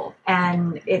painful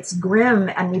and it's grim,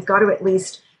 and we've got to at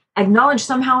least acknowledge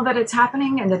somehow that it's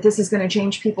happening and that this is going to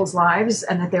change people's lives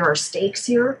and that there are stakes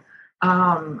here,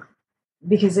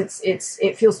 because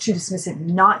it feels too dismissive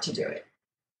not to do it.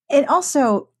 And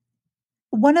also,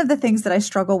 one of the things that I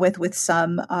struggle with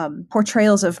some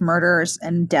portrayals of murders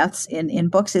and deaths in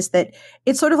books is that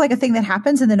it's sort of like a thing that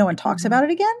happens and then no one talks about it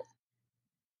again.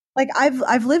 Like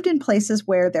I've lived in places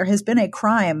where there has been a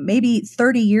crime maybe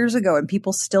 30 years ago and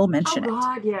people still mention it. Oh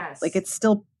God, yes. Like it's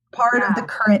still part of the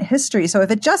current history. So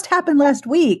if it just happened last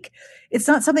week, it's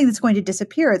not something that's going to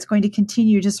disappear. It's going to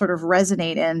continue to sort of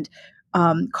resonate and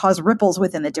cause ripples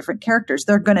within the different characters.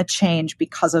 They're going to change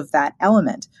because of that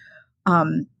element.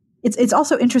 It's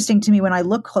also interesting to me when I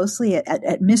look closely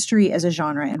at mystery as a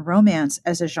genre and romance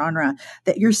as a genre,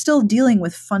 that you're still dealing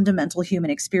with fundamental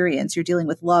human experience. You're dealing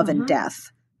with love and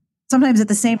death, sometimes at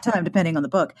the same time, depending on the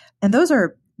book. And those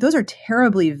are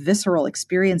terribly visceral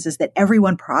experiences that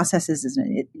everyone processes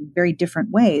in very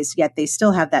different ways, yet they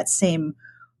still have that same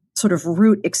sort of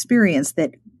root experience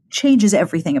that changes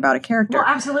everything about a character. Well,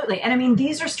 absolutely. And I mean,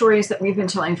 these are stories that we've been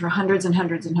telling for hundreds and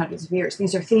hundreds and hundreds of years.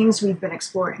 These are themes we've been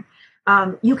exploring.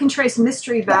 You can trace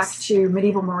mystery back to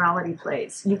medieval morality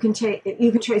plays. You can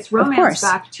trace romance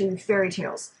back to fairy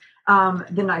tales,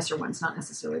 the nicer ones, not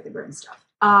necessarily the grim stuff.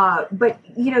 But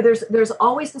there's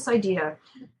always this idea.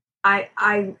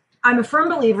 I'm a firm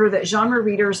believer that genre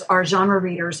readers are genre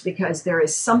readers because there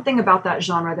is something about that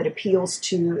genre that appeals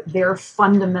to their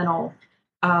fundamental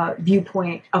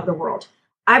viewpoint of the world.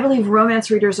 I believe romance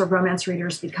readers are romance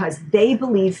readers because they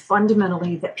believe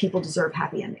fundamentally that people deserve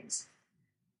happy endings.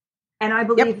 And I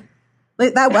believe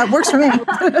that works for me. And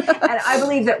I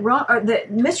believe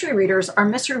that mystery readers are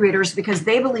mystery readers because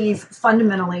they believe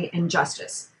fundamentally in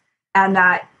justice, and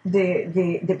that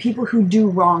the people who do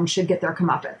wrong should get their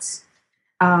comeuppance,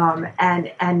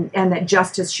 and that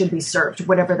justice should be served,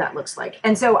 whatever that looks like.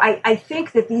 And so I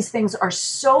think that these things are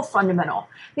so fundamental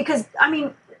because, I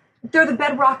mean, they're the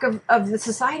bedrock of the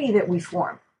society that we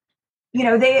form.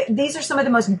 These are some of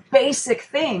the most basic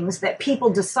things that people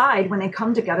decide when they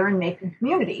come together and make a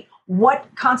community. What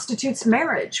constitutes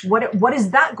marriage? What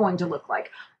is that going to look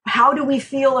like? How do we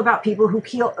feel about people who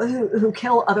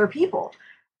kill other people?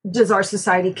 Does our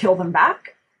society kill them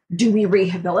back? Do we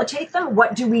rehabilitate them?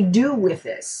 What do we do with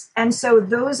this? And so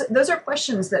those are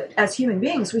questions that, as human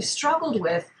beings, we've struggled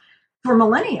with for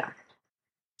millennia.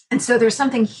 And so there's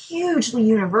something hugely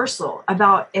universal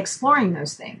about exploring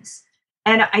those things.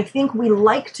 And I think we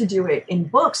like to do it in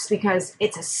books because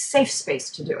it's a safe space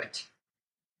to do it.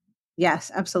 Yes,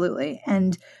 absolutely.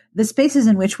 And the spaces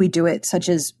in which we do it, such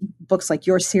as books like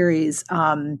your series,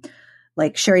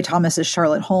 like Sherry Thomas's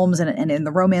Charlotte Holmes, and in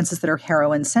the romances that are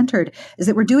heroine-centered, is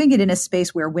that we're doing it in a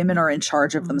space where women are in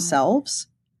charge of themselves.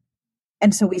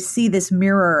 And so we see this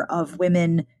mirror of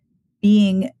women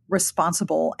being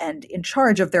responsible and in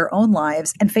charge of their own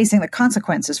lives and facing the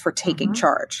consequences for taking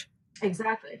charge.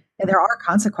 Exactly. And there are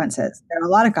consequences. There are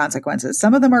a lot of consequences.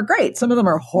 Some of them are great. Some of them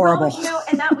are horrible. Well,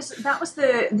 and that was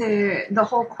the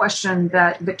whole question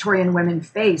that Victorian women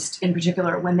faced, in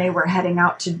particular, when they were heading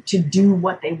out to do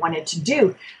what they wanted to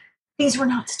do. These were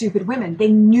not stupid women. They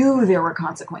knew there were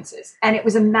consequences. And it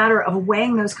was a matter of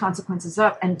weighing those consequences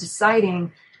up and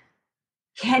deciding,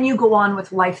 can you go on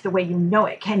with life the way you know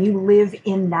it? Can you live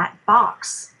in that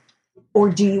box?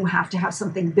 Or do you have to have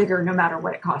something bigger no matter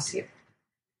what it costs you?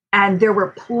 And there were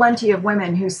plenty of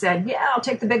women who said, yeah, I'll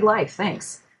take the big life,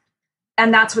 thanks.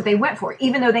 And that's what they went for,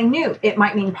 even though they knew it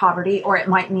might mean poverty, or it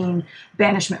might mean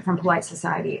banishment from polite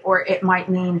society, or it might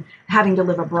mean having to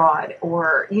live abroad,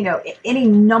 or, any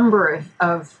number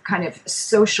of kind of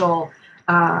social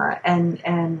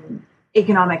and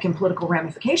economic and political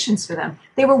ramifications for them,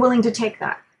 they were willing to take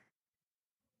that.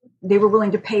 They were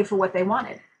willing to pay for what they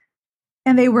wanted.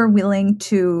 And they were willing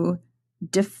to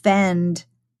defend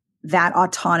that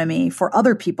autonomy for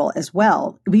other people as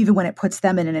well, even when it puts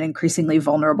them in an increasingly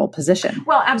vulnerable position.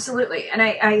 Well, absolutely. And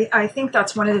I think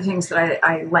that's one of the things that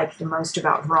I like the most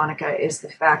about Veronica is the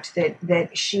fact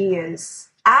that she is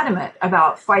adamant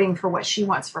about fighting for what she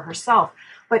wants for herself,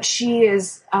 but she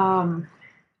is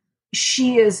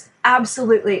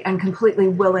absolutely and completely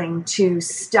willing to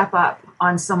step up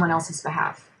on someone else's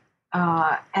behalf,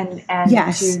 and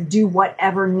yes. to do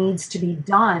whatever needs to be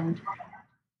done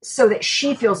so that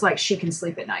she feels like she can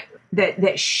sleep at night,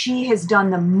 that she has done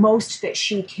the most that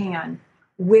she can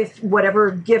with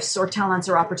whatever gifts or talents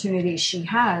or opportunities she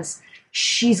has.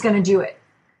 She's going to do it.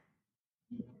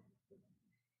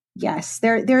 Yes,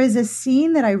 there is a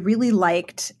scene that I really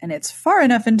liked, and it's far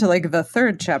enough into like the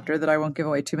third chapter that I won't give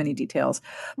away too many details.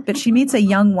 But she meets a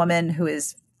young woman who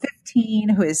is 15,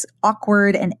 who is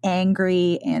awkward and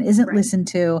angry and isn't listened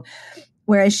to.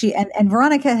 Whereas she and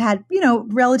Veronica had,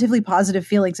 relatively positive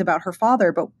feelings about her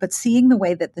father, but seeing the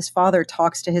way that this father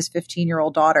talks to his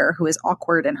 15-year-old daughter, who is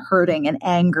awkward and hurting and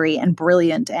angry and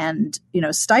brilliant and,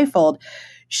 stifled,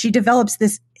 she develops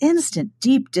this instant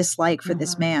deep dislike for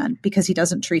this man because he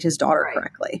doesn't treat his daughter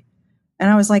correctly. And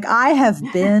I was like, I have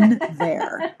been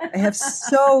there. I have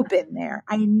so been there.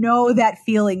 I know that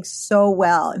feeling so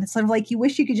well. And it's sort of like, you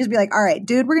wish you could just be like, all right,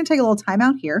 dude, we're going to take a little time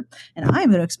out here. And I'm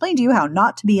going to explain to you how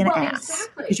not to be an ass.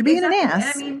 Exactly. Because you're being an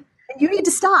ass. And I mean, and you need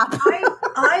to stop.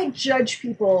 I judge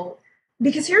people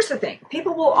because here's the thing.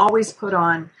 People will always put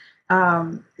on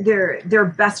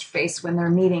their best face when they're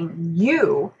meeting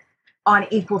you on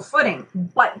equal footing.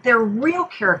 But their real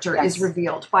character is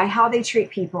revealed by how they treat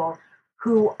people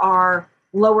who are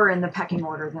lower in the pecking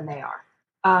order than they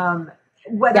are.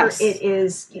 Whether it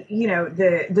is,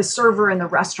 the server in the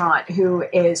restaurant who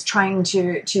is trying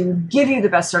to give you the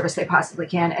best service they possibly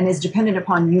can and is dependent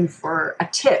upon you for a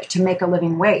tip to make a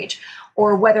living wage,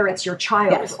 or whether it's your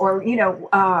child or,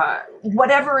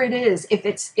 whatever it is, if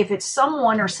it's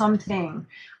someone or something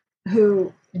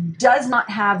who does not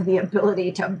have the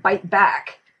ability to bite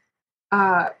back,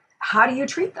 how do you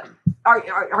treat them?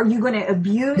 Are you going to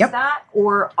abuse that,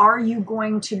 or are you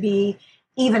going to be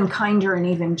even kinder and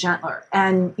even gentler?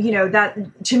 And,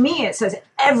 that to me, it says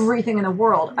everything in the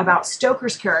world about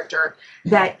Stoker's character,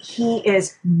 that he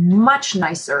is much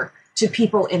nicer to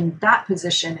people in that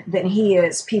position than he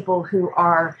is people who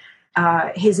are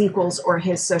his equals or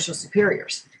his social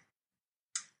superiors.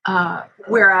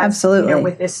 Whereas, absolutely,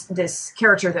 with this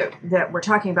character that we're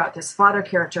talking about, this father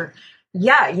character,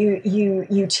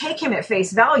 you take him at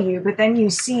face value, but then you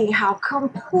see how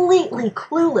completely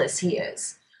clueless he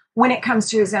is when it comes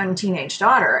to his own teenage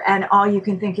daughter. And all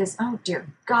but dear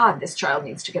God, this child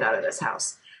needs to get out of this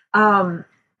house. But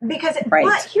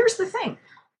here's the thing,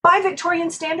 by Victorian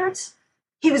standards,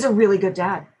 he was a really good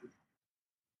dad.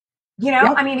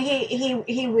 I mean,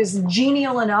 he was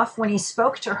genial enough when he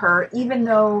spoke to her, even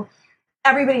though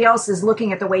everybody else is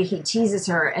looking at the way he teases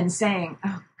her and saying,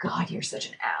 oh God, you're such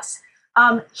an ass.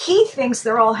 He thinks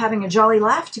they're all having a jolly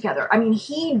laugh together. I mean,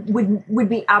 he would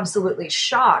be absolutely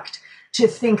shocked to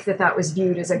think that was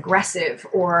viewed as aggressive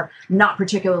or not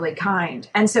particularly kind.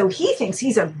 And so he thinks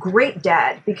he's a great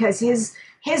dad because his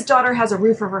daughter has a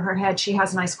roof over her head. She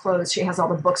has nice clothes. She has all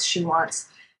the books she wants.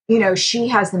 She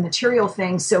has the material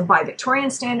things. So by Victorian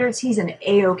standards, he's an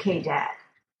A-OK dad.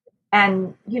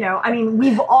 And,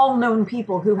 we've all known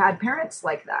people who had parents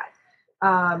like that.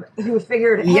 Who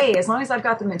figured, hey, as long as I've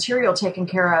got the material taken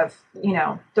care of,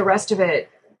 the rest of it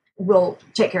will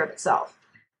take care of itself.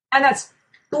 And that's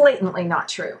blatantly not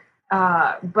true.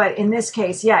 But in this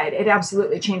case, it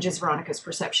absolutely changes Veronica's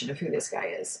perception of who this guy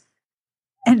is.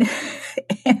 And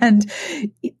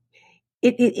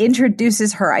it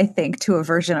introduces her, I think, to a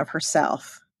version of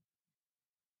herself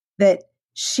that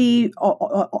she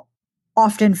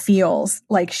often feels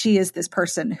like she is this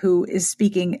person who is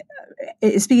speaking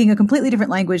a completely different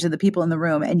language than the people in the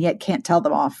room, and yet can't tell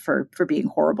them off for being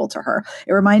horrible to her.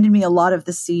 It reminded me a lot of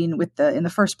the scene in the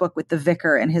first book with the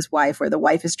vicar and his wife, where the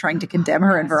wife is trying to condemn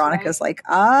her, and Veronica's like,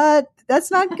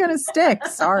 that's not going to stick.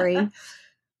 Sorry.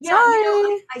 Yeah,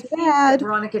 I think that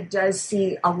Veronica does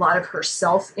see a lot of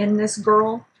herself in this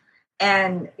girl.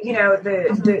 And,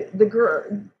 the girl,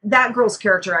 that girl's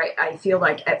character, I feel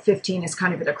like at 15 is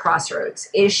kind of at a crossroads.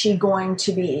 Is she going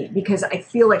to be, because I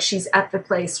feel like she's at the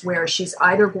place where she's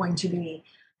either going to be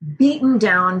beaten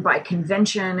down by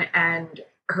convention and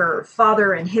her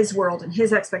father and his world and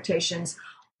his expectations,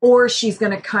 or she's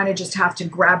going to kind of just have to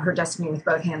grab her destiny with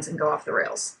both hands and go off the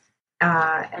rails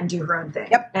and do her own thing.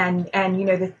 Yep. And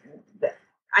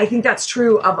I think that's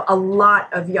true of a lot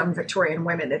of young Victorian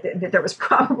women, that there was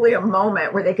probably a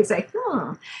moment where they could say,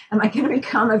 am I going to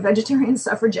become a vegetarian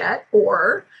suffragette,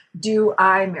 or do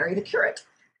I marry the curate?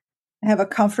 I have a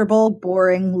comfortable,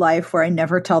 boring life where I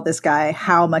never tell this guy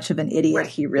how much of an idiot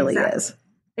he really is.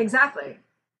 Exactly.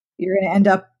 You're going to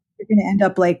end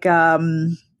up like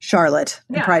Charlotte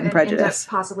in Pride and Prejudice. End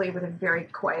up possibly with a very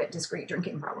quiet, discreet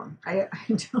drinking problem. I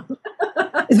don't.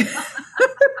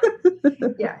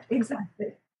 Yeah,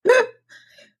 exactly.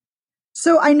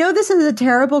 So I know this is a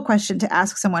terrible question to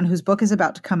ask someone whose book is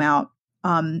about to come out,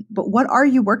 but what are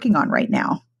you working on right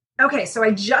now? Okay, so I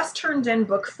just turned in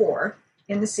book 4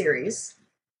 in the series.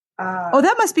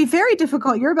 That must be very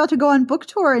difficult. You're about to go on book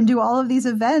tour and do all of these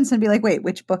events and be like, wait,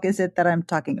 which book is it that I'm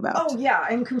talking about? Oh, yeah,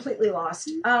 I'm completely lost.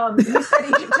 You said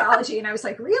Egyptology, and I was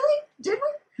like, really? Did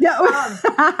we?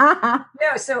 Yeah.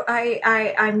 No, so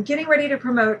I'm getting ready to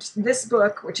promote this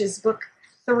book, which is book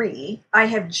 3. I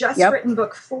have just written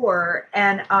book 4,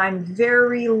 and I'm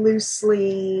very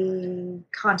loosely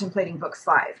contemplating book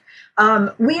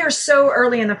 5. We are so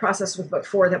early in the process with book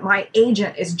 4 that my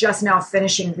agent is just now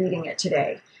finishing reading it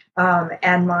today.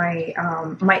 And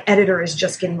my editor is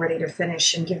just getting ready to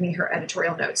finish and give me her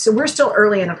editorial notes. So we're still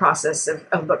early in the process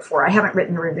of book 4. I haven't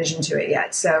written a revision to it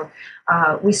yet. So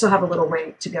we still have a little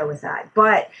way to go with that.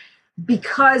 But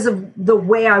because of the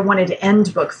way I wanted to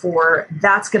end book 4,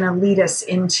 that's going to lead us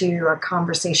into a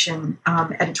conversation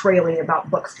editorially about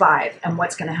book 5 and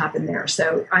what's going to happen there.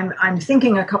 So I'm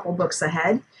thinking a couple books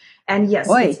ahead. And yes,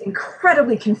 it's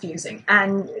incredibly confusing,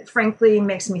 and frankly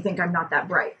makes me think I'm not that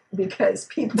bright, because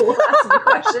people will ask me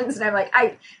questions and I'm like,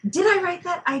 did I write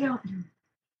that? I don't know.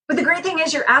 But the great thing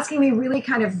is you're asking me really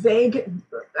kind of vague,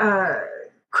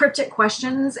 cryptic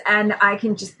questions, and I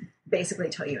can just basically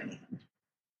tell you anything.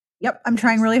 Yep. I'm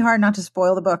trying really hard not to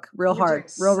spoil the book. Real hard.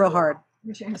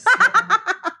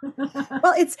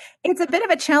 Well, it's a bit of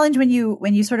a challenge when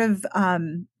you sort of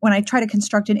when I try to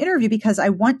construct an interview, because I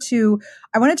want to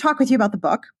talk with you about the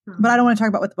book, but I don't want to talk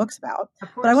about what the book's about.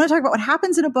 But I want to talk about what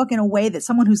happens in a book in a way that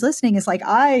someone who's listening is like,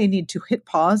 I need to hit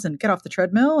pause and get off the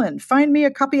treadmill and find me a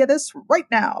copy of this right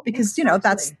now, because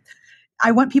that's,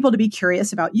 I want people to be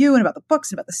curious about you and about the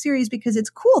books and about the series, because it's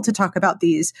cool to talk about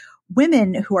these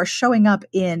women who are showing up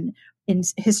in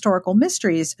historical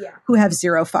mysteries who have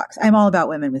zero fucks. I'm all about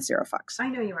women with zero fucks. I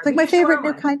know you are. It's like my favorite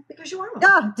new kind. Because you are one.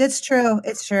 Yeah, it's true.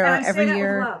 It's true. Every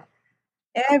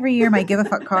year my give a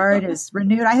fuck card is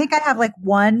renewed. I think I have like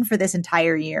one for this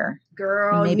entire year.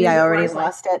 Girl, maybe I already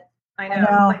lost it. I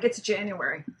know. Like it's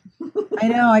January. I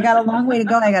know. I got a long way to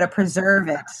go. I got to preserve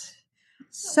it.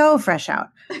 So fresh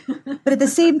out. But at the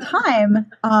same time,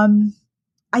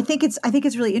 I think it's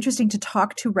really interesting to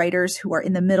talk to writers who are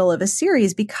in the middle of a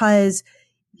series, because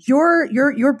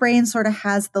your brain sort of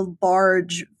has the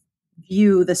large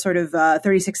view, the sort of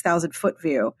 36,000 foot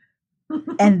view,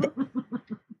 and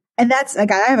that's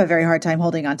like, I have a very hard time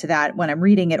holding on to that when I'm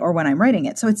reading it or when I'm writing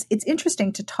it. So it's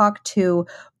interesting to talk to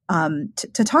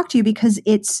you, because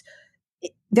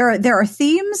there are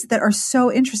themes that are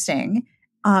so interesting.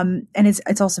 And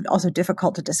it's also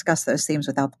difficult to discuss those themes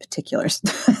without the particulars.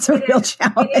 It's a real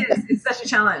challenge. It is. It's such a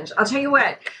challenge. I'll tell you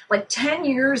what, like 10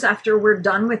 years after we're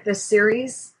done with this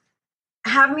series,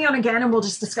 have me on again and we'll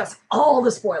just discuss all the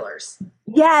spoilers.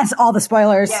 Yes, all the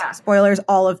spoilers. Yeah. Spoilers,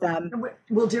 all of them.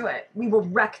 We'll do it. We will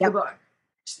wreck the book.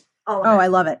 All of it. I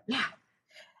love it. Yeah.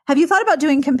 Have you thought about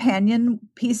doing companion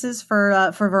pieces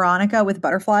for Veronica with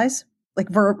butterflies? Like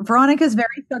Veronica's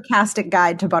very sarcastic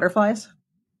guide to butterflies.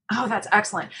 Oh, that's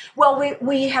excellent. Well,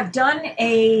 we have done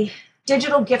a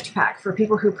digital gift pack for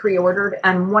people who pre-ordered,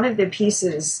 and one of the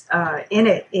pieces in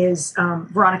it is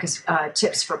Veronica's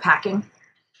tips for packing.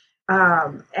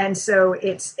 And so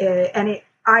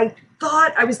I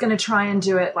thought I was going to try and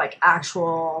do it like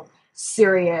actual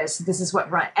serious, this is what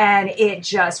and it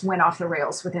just went off the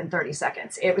rails within 30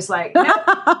 seconds. It was like,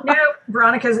 nope,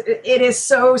 Veronica's, it is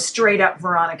so straight up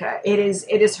Veronica. It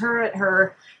is her at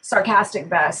her sarcastic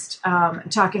best,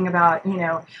 talking about,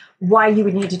 why you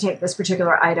would need to take this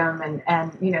particular item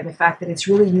and the fact that it's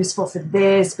really useful for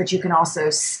this, but you can also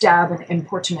stab an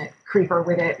importunate creeper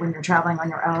with it when you're traveling on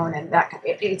your own. And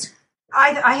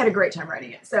I had a great time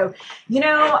writing it. So,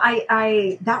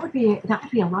 that would be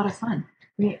a lot of fun.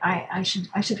 I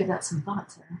should give that some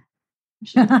thought,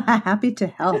 Sarah. Happy to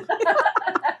help.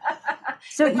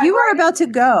 So you are about to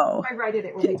go. If I write it,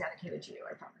 it will be dedicated to you,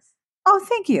 I promise. Oh,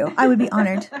 thank you. I would be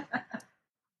honored.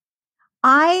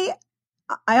 I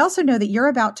also know that you're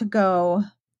about to go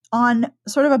on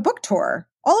sort of a book tour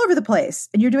all over the place,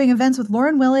 and you're doing events with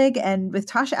Lauren Willig and with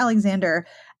Tasha Alexander.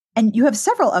 and you have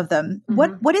several of them.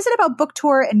 What is it about book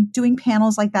tour and doing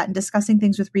panels like that and discussing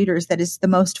things with readers that is the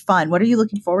most fun? What are you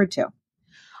looking forward to?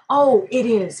 Oh, it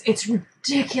is. It's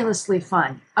ridiculously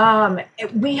fun.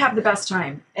 We have the best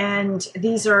time, and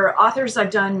these are authors I've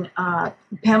done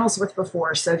panels with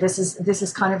before. So this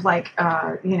is kind of like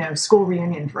school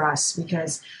reunion for us,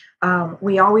 because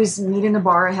we always meet in the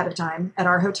bar ahead of time at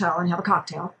our hotel and have a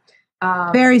cocktail.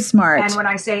 Very smart. And when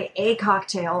I say a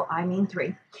cocktail, I mean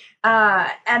 3.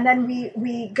 And then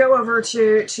we go over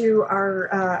to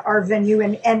our venue,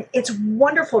 and it's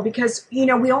wonderful because,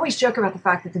 we always joke about the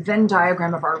fact that the Venn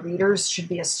diagram of our readers should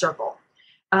be a circle.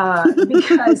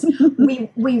 Because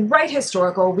we write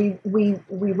historical, we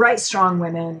write strong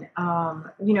women,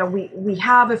 we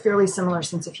have a fairly similar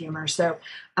sense of humor. So,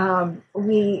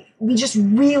 we just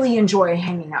really enjoy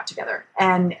hanging out together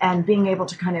and being able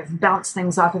to kind of bounce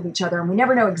things off of each other. And we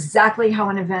never know exactly how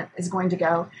an event is going to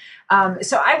go.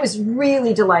 So I was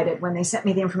really delighted when they sent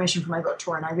me the information for my book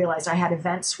tour, and I realized I had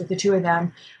events with the 2 of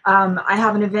them. I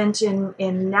have an event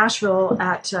in Nashville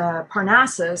at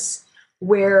Parnassus,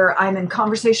 where I'm in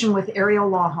conversation with Ariel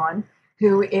Lawhon,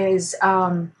 who is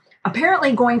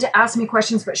apparently going to ask me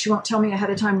questions, but she won't tell me ahead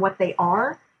of time what they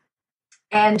are.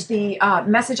 And the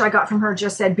message I got from her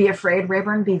just said, "Be afraid,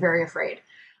 Raybourn, be very afraid."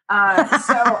 This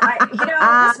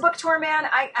book tour, man,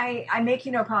 I make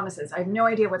you no promises. I have no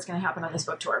idea what's going to happen on this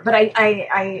book tour, but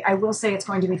I will say it's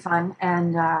going to be fun,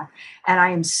 and I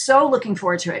am so looking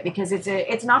forward to it, because it's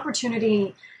an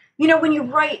opportunity. When you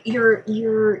write, you're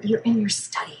in your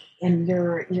study, and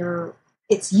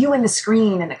it's you and the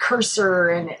screen and the cursor,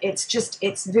 and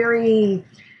it's very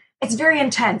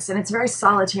intense, and it's very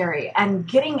solitary, and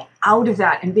getting out of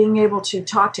that and being able to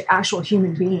talk to actual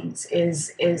human beings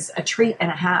is a treat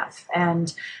and a half.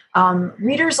 And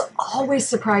readers always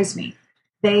surprise me.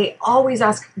 They always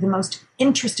ask the most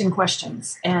interesting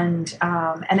questions, and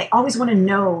they always want to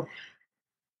know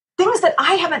things that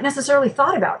I haven't necessarily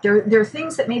thought about. There are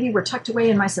things that maybe were tucked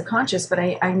away in my subconscious, but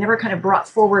I never kind of brought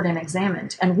forward and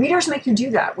examined. And readers make you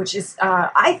do that, which is,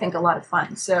 I think, a lot of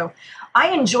fun. So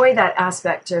I enjoy that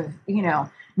aspect of,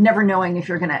 never knowing if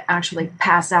you're going to actually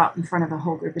pass out in front of a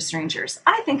whole group of strangers.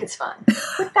 I think it's fun.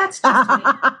 But that's just me.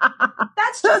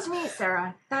 That's just me,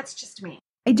 Sarah. That's just me.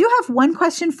 I do have one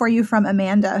question for you from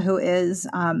Amanda, who is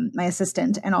my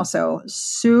assistant and also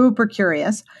super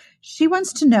curious. She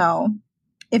wants to know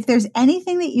if there's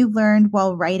anything that you've learned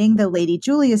while writing the Lady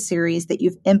Julia series that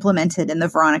you've implemented in the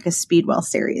Veronica Speedwell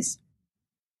series.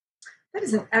 That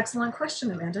is an excellent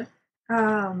question, Amanda.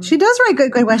 She does write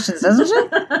good questions, doesn't she?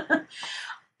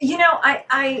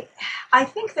 I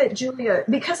think that Julia,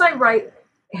 because I write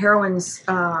heroines,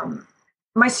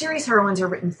 my series heroines are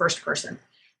written first person,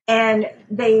 and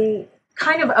they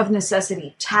kind of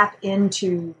necessity tap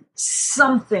into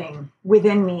something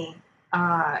within me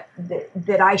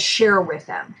that I share with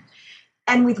them.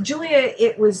 And with Julia,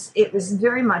 it was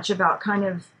very much about kind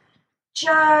of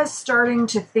just starting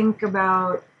to think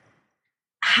about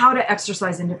how to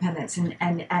exercise independence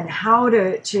and how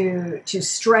to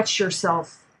stretch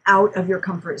yourself out of your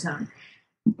comfort zone.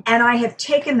 And I have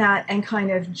taken that and kind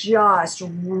of just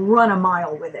run a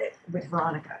mile with it with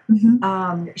Veronica.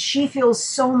 Mm-hmm. She feels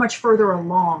so much further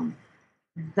along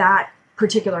that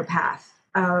particular path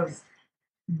of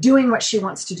doing what she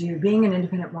wants to do, being an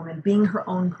independent woman, being her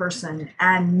own person,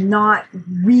 and not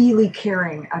really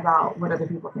caring about what other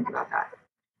people think about that.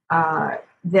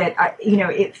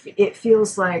 It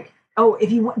feels like, oh,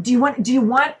 if you want, do you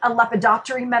want a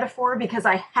lepidoptery metaphor? Because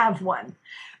I have one.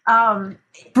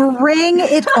 Bring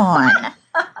it on.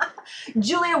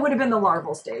 Julia would have been the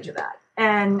larval stage of that,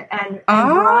 and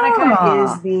Veronica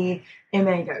is the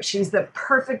imago. She's the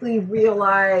perfectly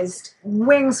realized,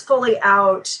 wings fully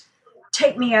out.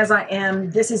 Take me as I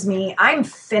am. This is me. I'm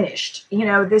finished.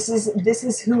 This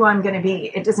is who I'm going to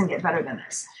be. It doesn't get better than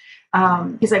this.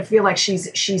 Because I feel like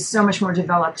she's so much more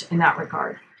developed in that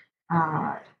regard.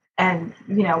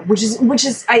 Which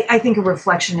is I think a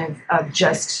reflection of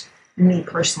just me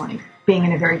personally being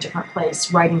in a very different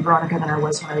place writing Veronica than I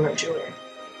was when I wrote Julia.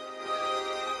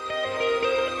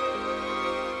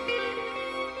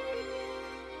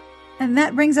 And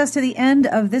that brings us to the end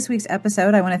of this week's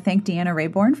episode. I want to thank Deanna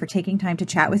Raybourn for taking time to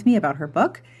chat with me about her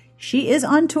book. She is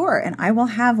on tour, and I will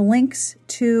have links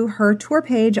to her tour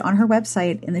page on her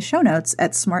website in the show notes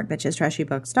at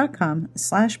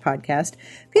smartbitchestrashyBooks.com/podcast.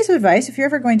 Piece of advice: if you're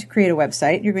ever going to create a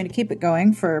website, you're going to keep it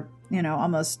going for,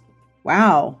 almost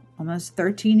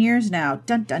 13 years now.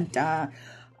 Dun, dun, dun.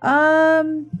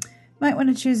 Might want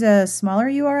to choose a smaller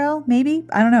URL, maybe.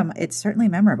 I don't know. It's certainly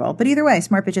memorable. But either way,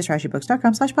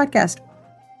 smartbitchestrashybooks.com/podcast.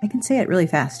 I can say it really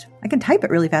fast. I can type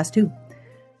it really fast, too.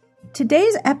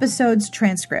 Today's episode's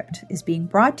transcript is being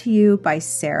brought to you by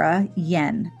Sarah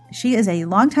Yen. She is a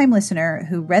longtime listener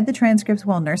who read the transcripts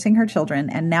while nursing her children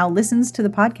and now listens to the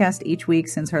podcast each week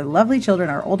since her lovely children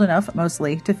are old enough,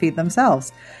 mostly, to feed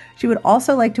themselves. She would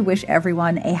also like to wish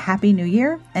everyone a happy new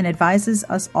year and advises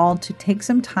us all to take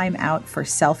some time out for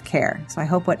self-care. So I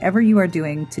hope whatever you are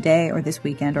doing today or this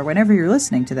weekend or whenever you're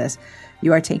listening to this,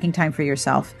 you are taking time for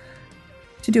yourself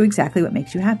to do exactly what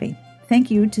makes you happy. Thank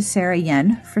you to Sarah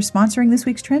Yen for sponsoring this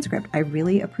week's transcript. I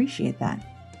really appreciate that.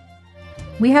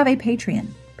 We have a Patreon,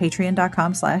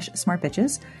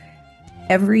 patreon.com/smartbitches.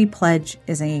 Every pledge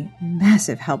is a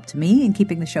massive help to me in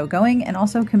keeping the show going and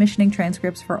also commissioning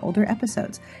transcripts for older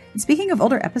episodes. And speaking of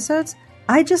older episodes,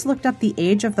 I just looked up the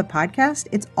age of the podcast.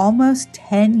 It's almost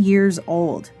 10 years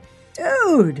old.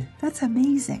 Dude, that's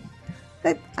amazing.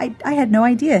 I had no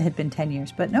idea it had been 10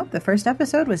 years, but nope, the first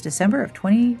episode was December of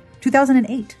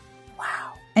 2008.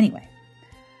 Wow. Anyway,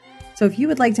 so if you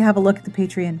would like to have a look at the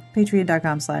Patreon,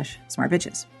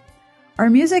 patreon.com/smartbitches. Our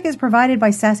music is provided by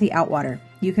Sassy Outwater.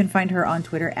 You can find her on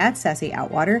Twitter at Sassy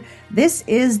Outwater. This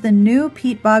is the new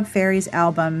Pete Bog Fairies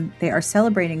album. They are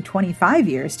celebrating 25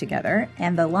 years together,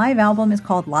 and the live album is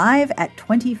called Live at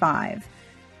 25.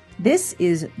 This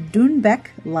is Doonbeck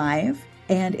Live,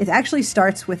 and it actually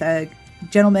starts with a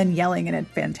gentleman yelling in a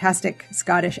fantastic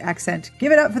Scottish accent,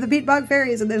 "Give it up for the Pete Bog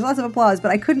Fairies," and there's lots of applause,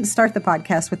 but I couldn't start the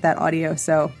podcast with that audio,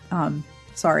 so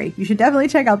sorry. You should definitely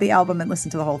check out the album and listen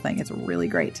to the whole thing. It's really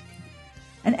great.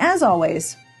 And as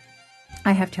always,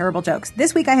 I have terrible jokes.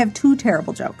 This week I have 2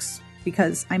 terrible jokes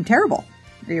because I'm terrible.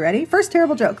 Are you ready? First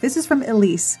terrible joke. This is from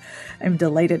Elise. I'm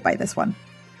delighted by this one.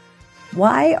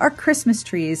 Why are Christmas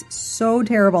trees so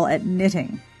terrible at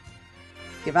knitting?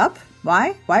 Give up?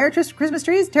 Why? Why are Christmas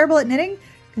trees terrible at knitting?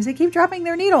 Because they keep dropping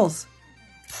their needles.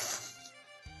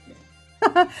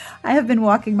 I have been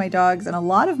walking my dogs, and a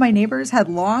lot of my neighbors had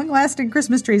long-lasting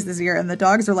Christmas trees this year, and the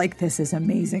dogs are like, "This is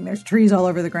amazing. There's trees all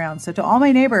over the ground." So to all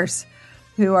my neighbors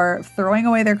who are throwing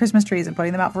away their Christmas trees and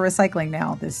putting them out for recycling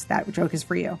now, that joke is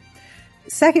for you.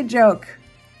 Second joke.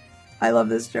 I love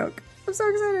this joke. I'm so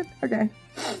excited. Okay.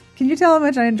 Can you tell how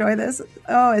much I enjoy this?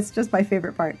 Oh, it's just my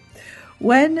favorite part.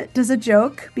 When does a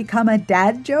joke become a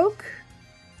dad joke?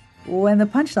 When the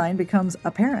punchline becomes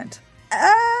apparent.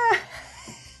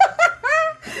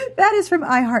 That is from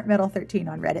iHeartMetal13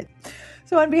 on Reddit.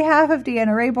 So on behalf of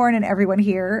Deanna, Raybourn, and everyone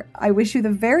here, I wish you the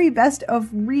very best of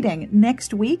reading.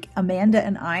 Next week, Amanda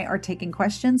and I are taking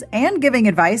questions and giving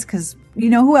advice, because you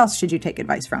know, who else should you take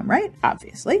advice from, right?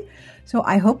 Obviously. So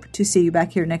I hope to see you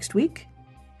back here next week.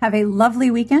 Have a lovely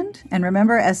weekend. And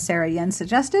remember, as Sarah Yen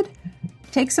suggested,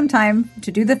 take some time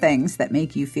to do the things that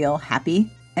make you feel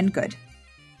happy and good.